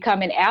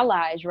becoming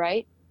allies,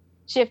 right?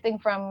 Shifting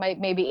from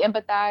maybe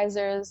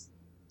empathizers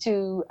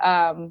to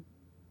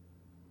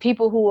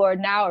people who are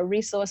now a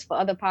resource for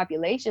other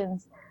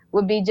populations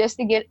would be just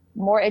to get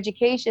more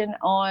education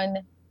on,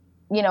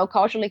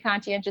 culturally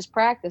conscientious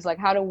practice, like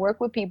how to work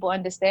with people,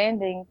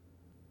 understanding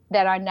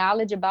that our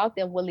knowledge about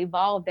them will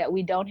evolve, that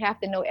we don't have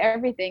to know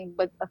everything,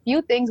 but a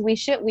few things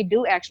we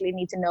do actually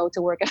need to know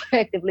to work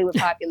effectively with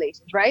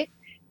populations, right?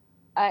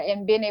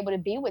 And being able to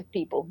be with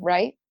people,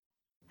 right?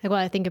 Well,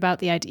 I think about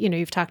the idea,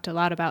 you've talked a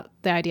lot about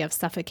the idea of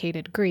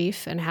suffocated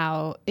grief and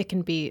how it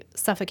can be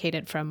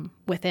suffocated from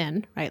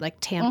within, right? Like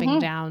tamping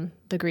down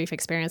the grief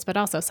experience, but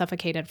also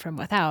suffocated from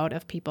without,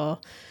 of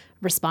people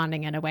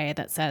responding in a way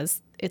that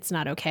says, it's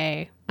not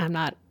okay, I'm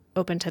not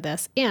open to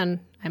this, and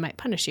I might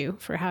punish you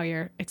for how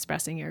you're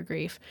expressing your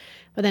grief.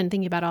 But then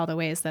thinking about all the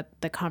ways that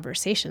the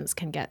conversations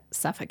can get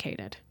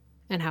suffocated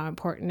and how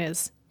important it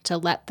is to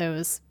let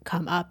those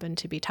come up and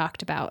to be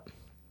talked about.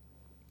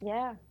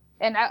 Yeah.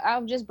 And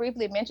I'll just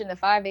briefly mention the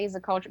 5 A's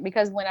of culture,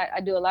 because when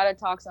I do a lot of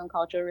talks on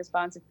cultural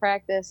responsive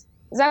practice,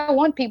 is I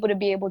want people to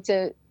be able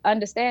to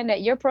understand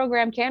that your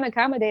program can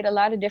accommodate a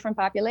lot of different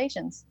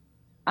populations.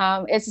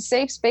 It's a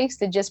safe space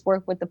to just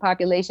work with the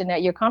population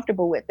that you're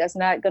comfortable with. That's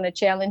not going to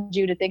challenge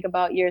you to think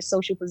about your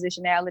social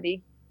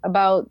positionality,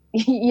 about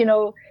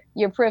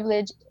your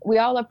privilege. We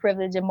all are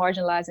privileged and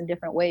marginalized in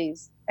different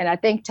ways, and I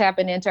think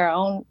tapping into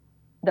our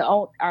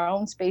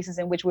own spaces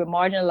in which we're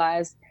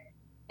marginalized,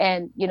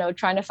 and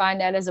trying to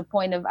find that as a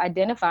point of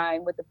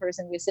identifying with the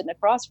person we're sitting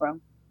across from.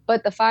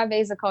 But the 5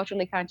 A's of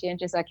culturally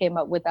conscientious I came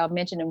up with, I'll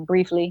mention them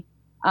briefly.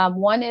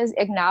 One is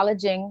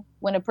acknowledging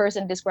when a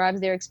person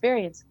describes their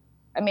experience.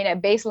 I mean,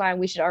 at baseline,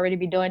 we should already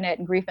be doing that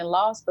in grief and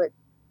loss, but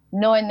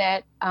knowing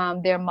that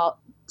there are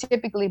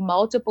typically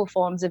multiple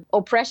forms of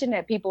oppression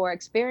that people are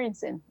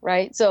experiencing,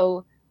 right?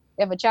 So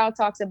if a child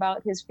talks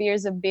about his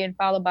fears of being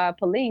followed by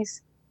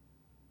police,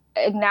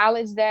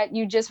 acknowledge that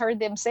you just heard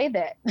them say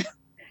that.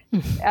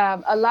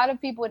 A lot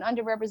of people in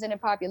underrepresented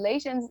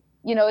populations,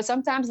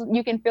 sometimes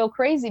you can feel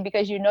crazy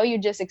because you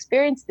just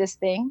experienced this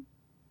thing.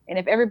 And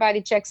if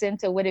everybody checks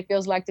into what it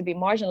feels like to be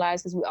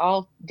marginalized, because we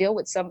all deal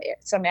with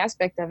some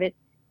aspect of it,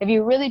 if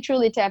you really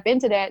truly tap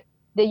into that,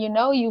 then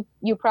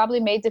you probably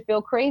made to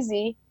feel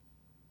crazy,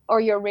 or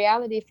your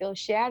reality feels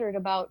shattered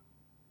about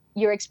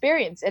your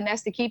experience, and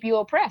that's to keep you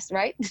oppressed,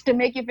 right? To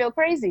make you feel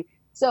crazy.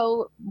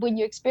 So when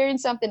you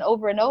experience something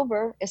over and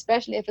over,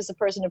 especially if it's a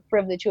person of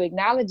privilege who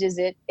acknowledges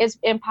it, it's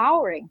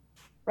empowering,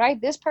 right?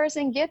 This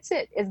person gets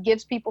it. It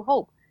gives people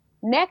hope.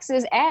 Next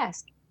is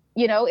ask.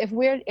 If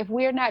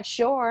we're not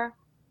sure,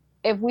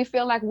 if we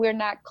feel like we're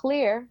not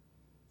clear,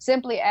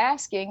 simply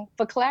asking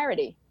for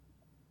clarity.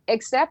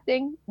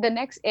 Accepting, the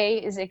next A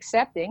is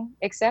accepting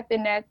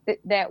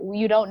that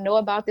you don't know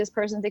about this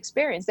person's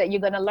experience, that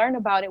you're going to learn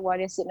about it while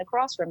they're sitting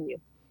across from you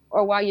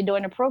or while you're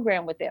doing a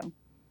program with them,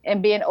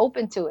 and being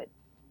open to it.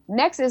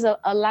 Next is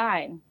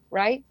align,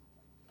 right?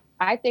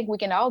 I think we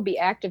can all be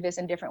activists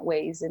in different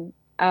ways, and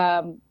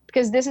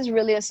because this is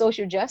really a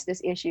social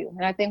justice issue,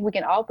 and I think we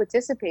can all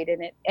participate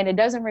in it, and it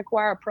doesn't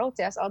require a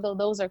protest, although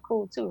those are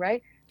cool too,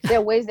 right? There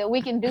are ways that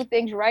we can do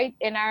things right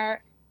in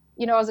our,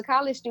 as a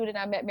college student,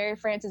 I met Mary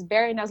Frances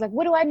Berry, and I was like,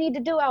 what do I need to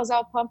do? I was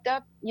all pumped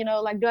up,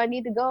 like, do I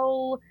need to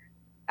go?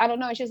 I don't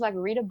know. And she's like,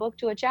 read a book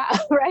to a child,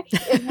 right?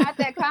 It's not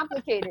that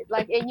complicated.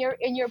 Like in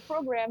your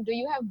program, do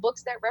you have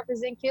books that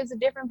represent kids of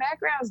different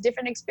backgrounds,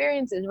 different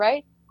experiences,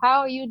 right?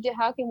 How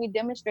can we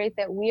demonstrate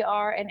that we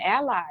are an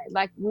ally?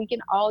 Like, we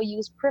can all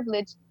use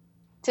privilege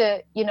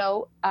to,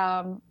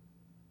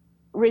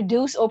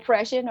 reduce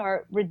oppression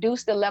or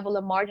reduce the level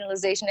of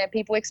marginalization that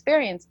people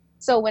experience.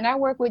 So when I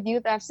work with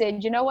youth, I've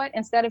said, you know what,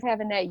 instead of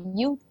having that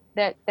youth,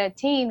 that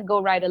teen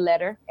go write a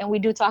letter, and we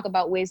do talk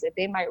about ways that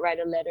they might write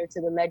a letter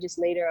to the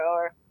legislator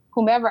or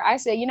whomever, I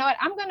say, you know what,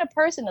 I'm going to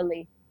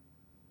personally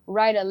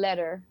write a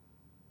letter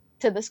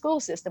to the school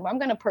system. I'm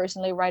going to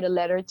personally write a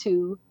letter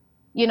to,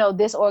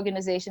 this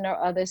organization or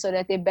others, so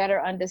that they better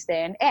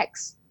understand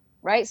X,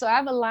 right? So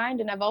I've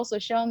aligned, and I've also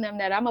shown them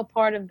that I'm a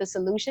part of the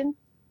solution.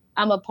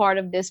 I'm a part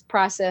of this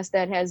process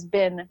that has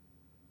been,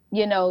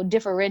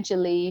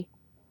 differentially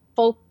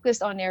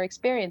focused on their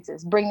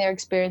experiences, bring their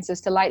experiences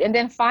to light. And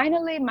then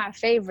finally, my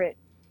favorite,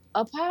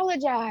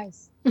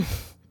 apologize.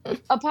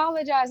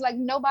 Apologize. Like,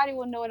 nobody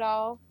will know it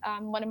all.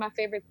 One of my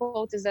favorite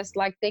quotes is that's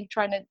like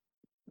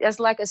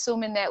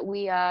assuming that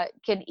we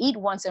can eat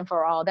once and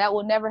for all. That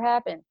will never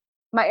happen.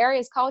 My area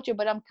is culture,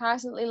 but I'm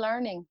constantly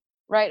learning,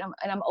 right?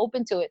 And I'm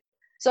open to it.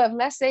 So if,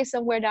 let's say,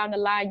 somewhere down the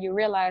line you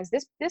realize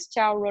this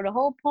child wrote a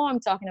whole poem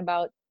talking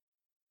about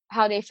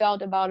how they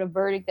felt about a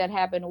verdict that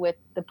happened with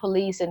the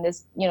police, and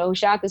this, who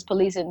shot this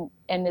police and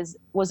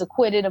was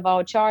acquitted of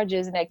all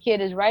charges, and that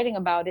kid is writing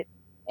about it,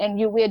 and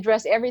we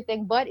address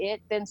everything but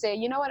it, then say,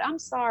 you know what, I'm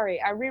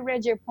sorry, I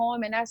reread your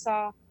poem and I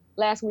saw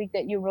last week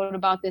that you wrote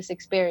about this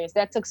experience.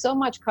 That took so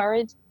much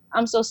courage.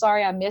 I'm so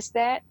sorry I missed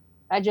that.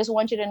 I just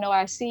want you to know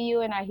I see you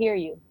and I hear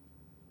you.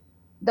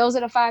 Those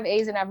are the 5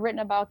 A's, and I've written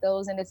about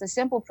those, and it's a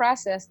simple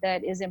process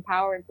that is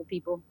empowering for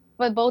people,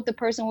 but both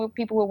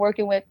people we're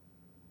working with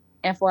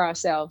and for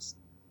ourselves.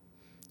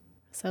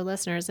 So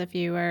listeners, if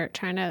you are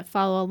trying to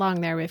follow along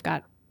there, we've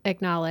got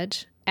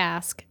acknowledge,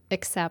 ask,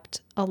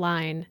 accept,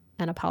 align,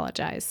 and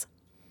apologize.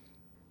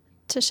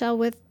 Tashelle,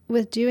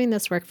 with doing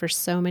this work for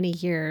so many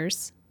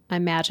years,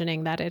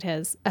 imagining that it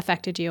has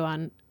affected you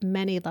on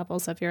many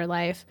levels of your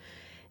life,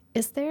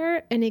 is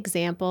there an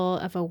example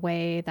of a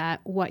way that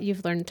what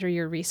you've learned through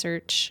your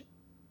research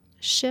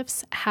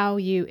shifts how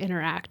you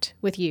interact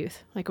with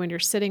youth? Like when you're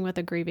sitting with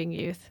a grieving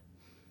youth,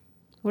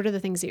 what are the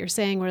things that you're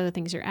saying? What are the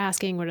things you're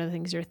asking? What are the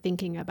things you're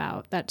thinking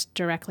about that's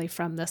directly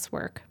from this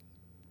work?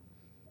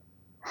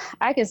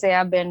 I can say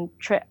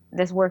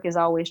this work is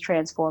always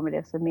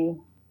transformative for me.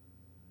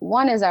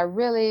 One is I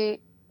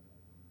really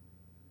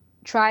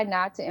try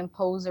not to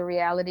impose a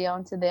reality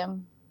onto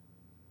them.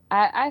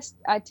 I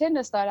tend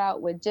to start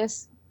out with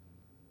just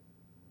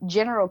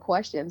general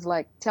questions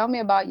like, tell me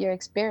about your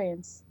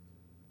experience.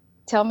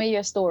 Tell me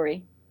your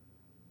story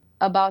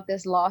about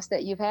this loss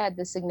that you've had,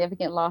 this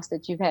significant loss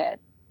that you've had.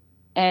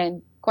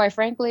 And quite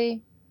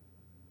frankly,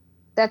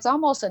 that's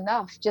almost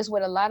enough, just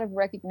with a lot of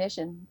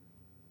recognition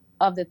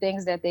of the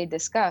things that they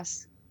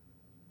discuss.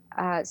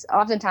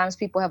 Oftentimes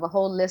people have a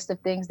whole list of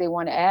things they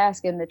want to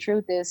ask, and the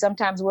truth is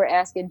sometimes we're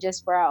asking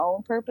just for our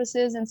own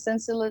purposes and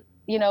sensible,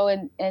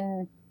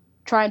 and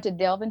trying to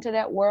delve into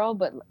that world.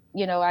 But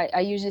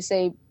I usually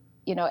say,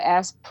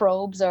 ask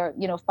probes or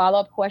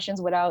follow-up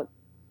questions without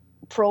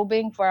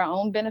probing for our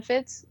own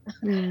benefits.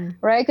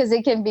 Right? Because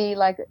it can be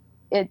like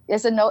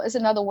it's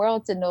another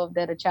world to know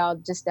that a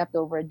child just stepped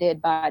over a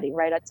dead body.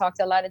 Right? I talk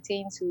to a lot of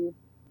teens who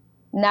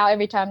now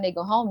every time they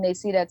go home, they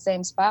see that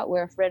same spot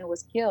where a friend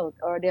was killed,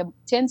 or there are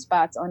 10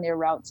 spots on their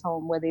routes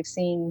home where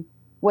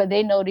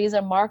they know these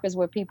are markers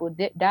where people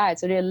died.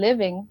 So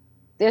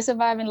they're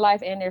surviving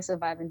life and they're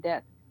surviving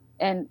death.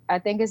 And I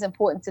think it's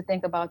important to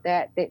think about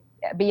that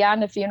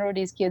beyond the funeral,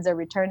 these kids are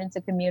returning to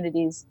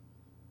communities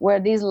where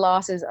these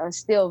losses are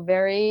still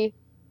very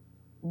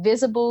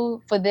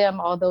visible for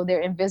them, although they're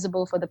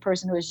invisible for the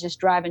person who is just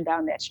driving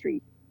down that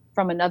street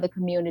from another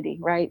community,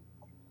 right?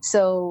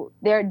 So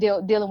they're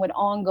dealing with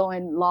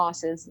ongoing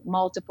losses,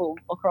 multiple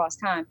across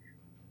time.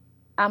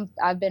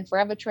 I've been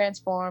forever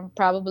transformed,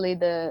 probably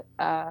the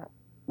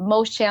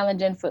most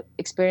challenging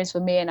experience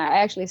for me, and I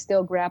actually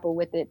still grapple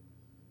with it.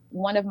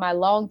 One of my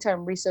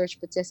long-term research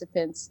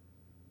participants,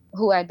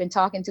 who I'd been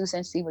talking to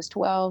since he was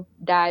 12,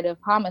 died of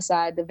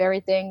homicide, the very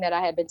thing that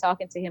I had been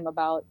talking to him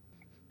about.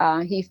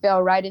 He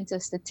fell right into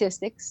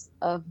statistics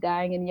of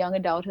dying in young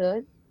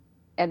adulthood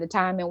at the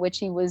time in which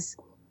he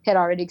had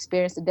already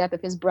experienced the death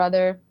of his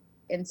brother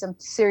and some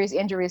serious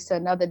injuries to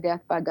another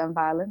death by gun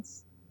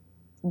violence.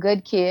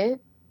 Good kid,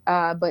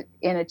 but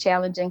in a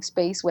challenging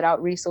space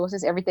without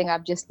resources, everything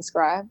I've just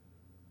described.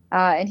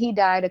 And he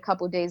died a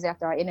couple of days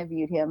after I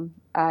interviewed him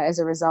as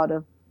a result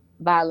of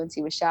violence.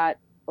 He was shot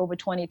over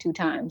 22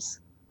 times.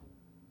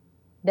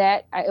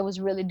 It was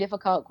really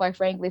difficult, quite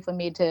frankly, for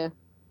me to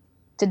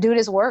do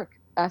this work.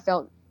 I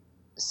felt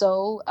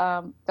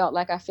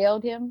like I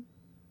failed him.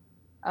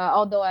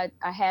 Although I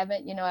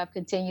haven't, I've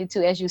continued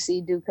to, as you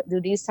see, do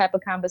these type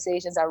of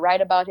conversations. I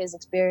write about his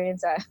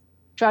experience. I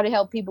try to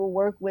help people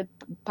work with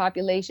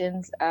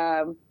populations,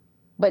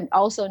 but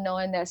also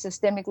knowing that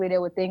systemically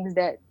there were things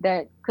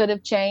that could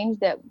have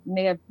changed, that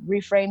may have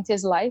reframed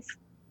his life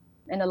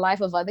and the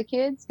life of other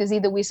kids. Because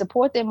either we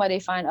support them or they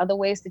find other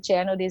ways to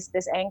channel this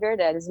anger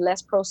that is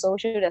less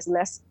pro-social,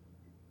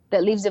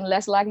 that leaves them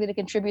less likely to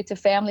contribute to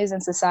families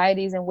and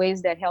societies in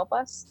ways that help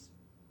us.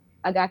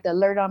 I got the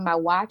alert on my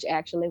watch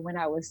actually when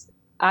I was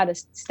out of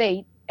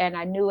state, and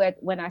I knew it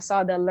when I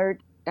saw the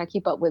alert. I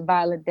keep up with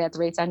violent death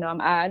rates. I know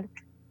I'm odd,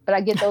 but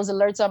I get those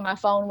alerts on my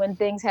phone when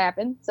things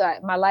happen. So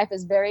my life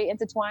is very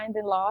intertwined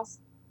in loss,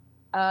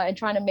 and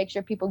trying to make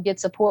sure people get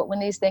support when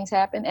these things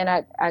happen. And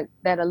I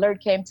that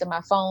alert came to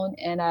my phone,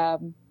 and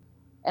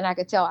I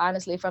could tell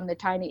honestly from the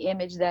tiny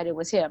image that it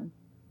was him,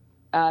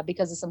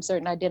 because of some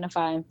certain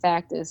identifying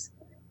factors.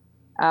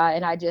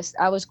 And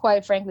I was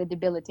quite frankly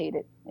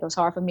debilitated. It was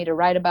hard for me to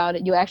write about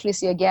it. You actually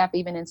see a gap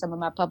even in some of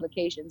my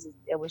publications.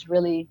 It was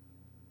really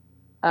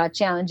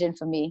challenging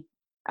for me,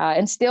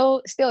 and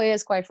still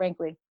is, quite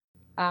frankly.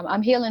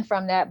 I'm healing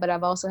from that, but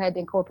I've also had to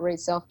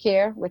incorporate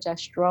self-care, which I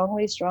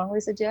strongly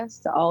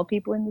suggest to all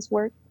people in this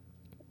work,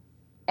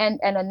 and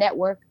a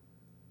network.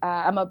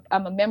 I'm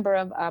a member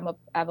of I'm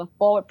a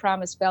Forward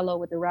Promise Fellow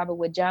with the Robert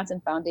Wood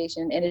Johnson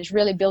Foundation, and it's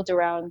really built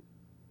around,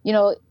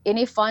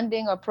 any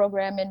funding or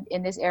program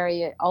in this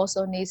area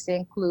also needs to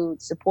include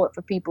support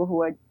for people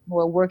who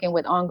are working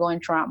with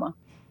ongoing trauma.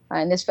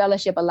 And this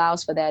fellowship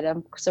allows for that.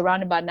 I'm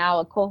surrounded by now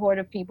a cohort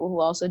of people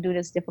who also do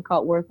this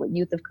difficult work with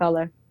youth of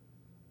color,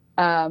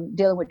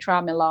 dealing with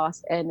trauma and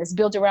loss. And it's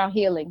built around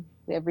healing.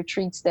 We have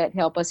retreats that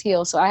help us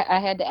heal. So I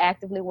had to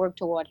actively work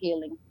toward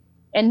healing.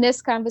 And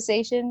this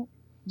conversation,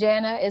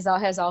 Jana,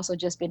 has also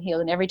just been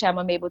healing. Every time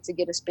I'm able to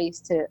get a space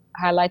to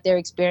highlight their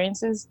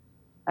experiences,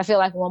 I feel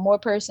like one more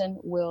person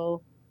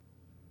will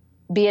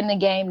be in the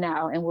game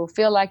now and will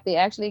feel like they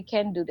actually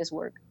can do this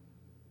work.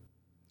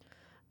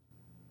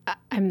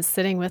 I'm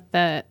sitting with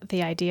the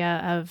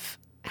idea of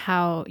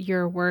how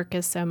your work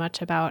is so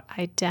much about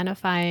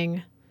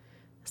identifying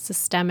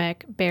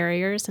systemic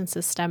barriers and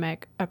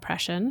systemic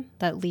oppression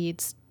that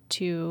leads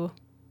to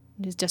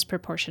these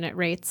disproportionate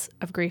rates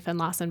of grief and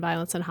loss and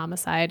violence and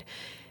homicide.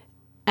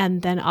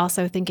 And then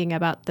also thinking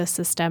about the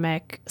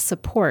systemic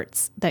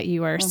supports that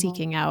you are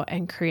seeking out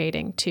and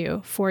creating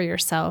too for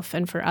yourself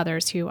and for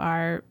others who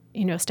are,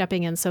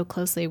 stepping in so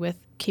closely with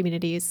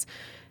communities,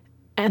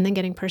 and then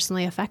getting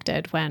personally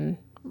affected when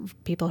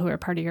people who are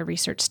part of your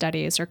research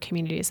studies or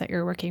communities that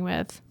you're working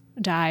with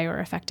die or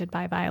affected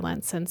by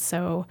violence. And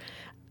so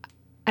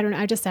I don't know,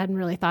 I just hadn't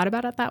really thought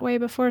about it that way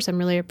before. So I'm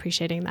really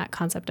appreciating that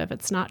concept of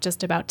it's not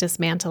just about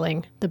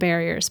dismantling the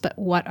barriers, but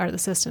what are the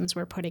systems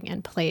we're putting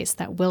in place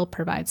that will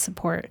provide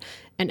support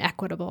and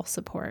equitable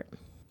support.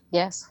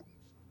 Yes.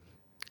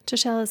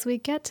 Jochelle, as we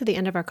get to the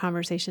end of our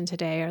conversation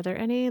today, are there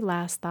any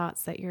last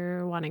thoughts that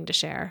you're wanting to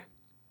share?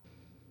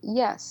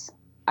 Yes.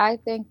 I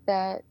think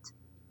that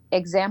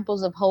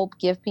examples of hope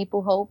give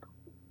people hope,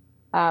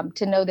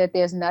 to know that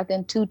there's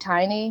nothing too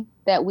tiny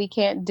that we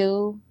can't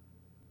do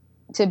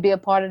to be a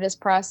part of this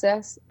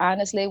process.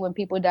 Honestly, when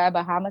people die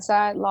by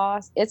homicide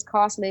loss, it's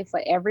costly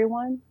for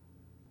everyone.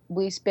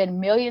 we spend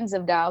millions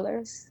of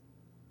dollars,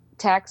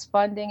 tax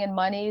funding and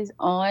monies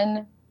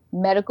on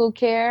medical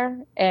care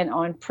and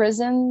on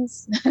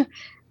prisons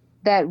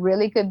that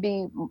really could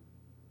be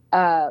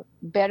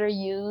better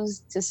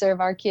used to serve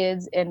our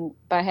kids and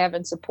by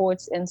having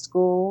supports in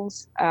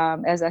schools.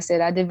 As I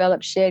said, I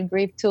developed shared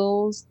grief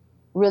tools,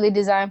 really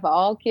designed for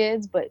all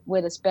kids, but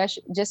with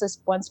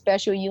one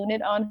special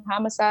unit on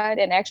homicide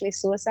and actually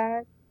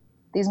suicide.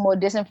 These more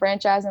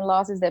disenfranchising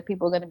losses that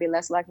people are going to be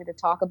less likely to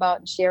talk about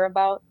and share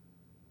about.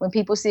 When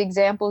people see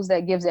examples,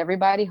 that gives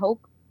everybody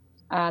hope.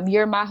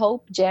 You're my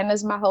hope.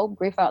 Jana's my hope.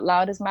 Grief Out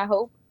Loud is my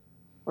hope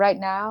right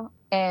now.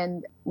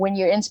 And when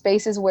you're in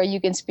spaces where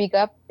you can speak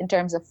up in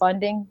terms of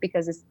funding,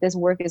 because this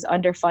work is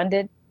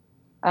underfunded,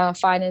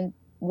 finding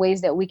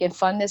ways that we can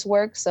fund this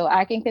work so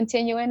I can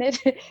continue in it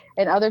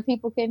and other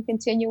people can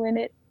continue in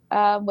it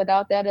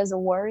without that as a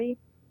worry.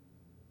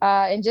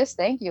 And just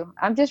thank you.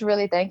 I'm just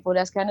really thankful.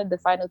 That's kind of the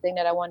final thing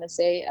that I want to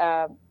say.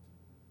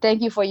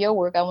 Thank you for your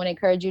work. I want to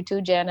encourage you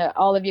too, Jana.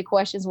 All of your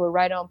questions were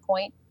right on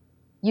point.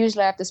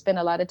 Usually I have to spend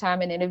a lot of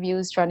time in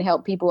interviews trying to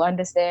help people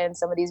understand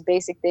some of these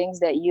basic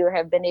things that you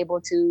have been able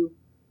to,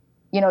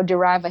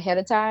 derive ahead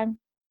of time.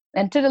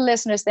 And to the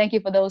listeners, thank you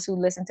for those who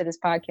listen to this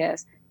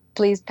podcast.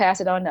 Please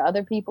pass it on to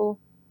other people.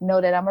 Know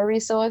that I'm a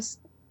resource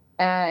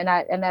and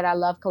that I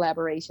love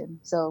collaboration.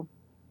 So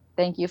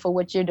thank you for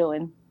what you're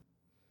doing.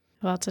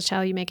 Well,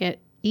 Techelle, you make it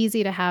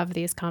easy to have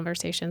these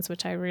conversations,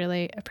 which I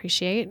really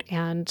appreciate.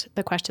 And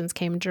the questions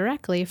came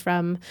directly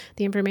from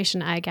the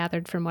information I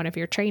gathered from one of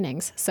your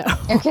trainings. So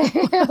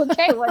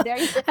okay. Well, there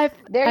you go. I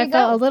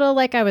felt a little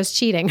like I was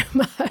cheating.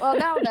 Well,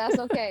 no, that's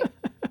okay.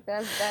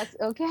 That's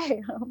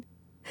okay.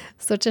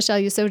 So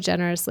Techelle, you so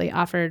generously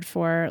offered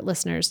for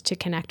listeners to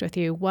connect with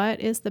you.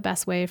 What is the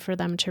best way for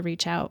them to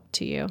reach out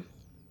to you?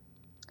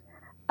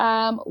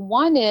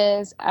 One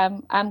is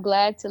I'm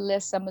glad to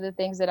list some of the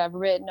things that I've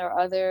written or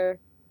other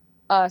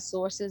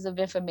sources of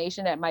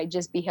information that might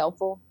just be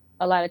helpful.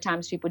 A lot of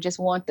times people just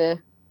want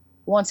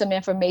some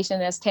information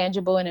that's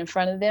tangible and in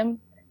front of them.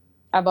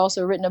 I've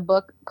also written a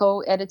book,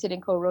 co-edited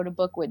and co-wrote a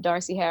book with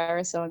Darcy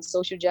Harris on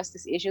social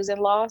justice issues and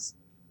loss.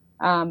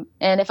 And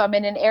if I'm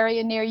in an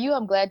area near you,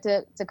 I'm glad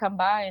to come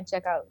by and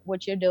check out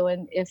what you're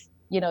doing if,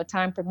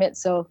 time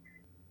permits. So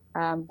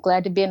I'm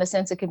glad to be have a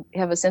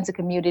sense of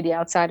community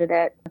outside of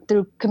that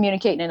through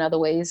communicating in other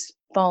ways,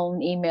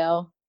 phone,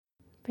 email.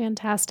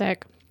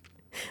 Fantastic.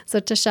 So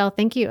Techelle,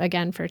 thank you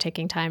again for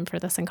taking time for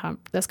this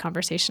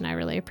conversation. I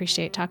really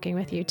appreciate talking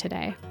with you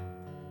today.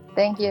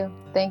 Thank you.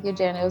 Thank you,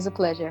 Jen. It was a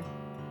pleasure.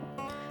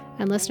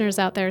 And listeners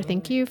out there,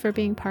 thank you for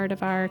being part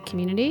of our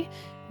community.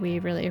 We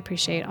really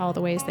appreciate all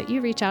the ways that you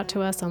reach out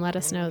to us and let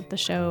us know that the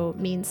show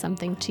means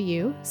something to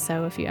you.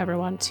 So if you ever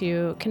want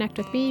to connect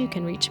with me, you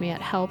can reach me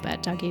at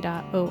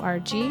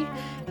help@dougy.org.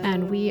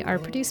 And we are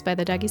produced by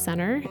the Dougy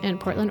Center in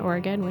Portland,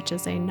 Oregon, which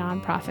is a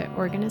nonprofit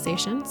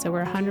organization. So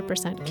we're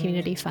 100%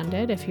 community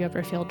funded. If you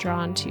ever feel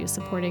drawn to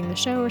supporting the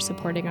show or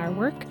supporting our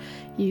work,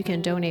 you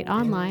can donate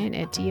online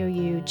at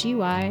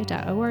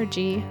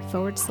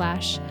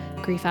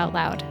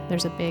dougy.org/grief-out-loud.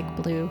 There's a big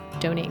blue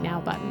donate now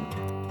button.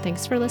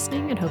 Thanks for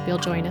listening and hope you'll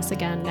join us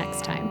again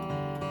next time.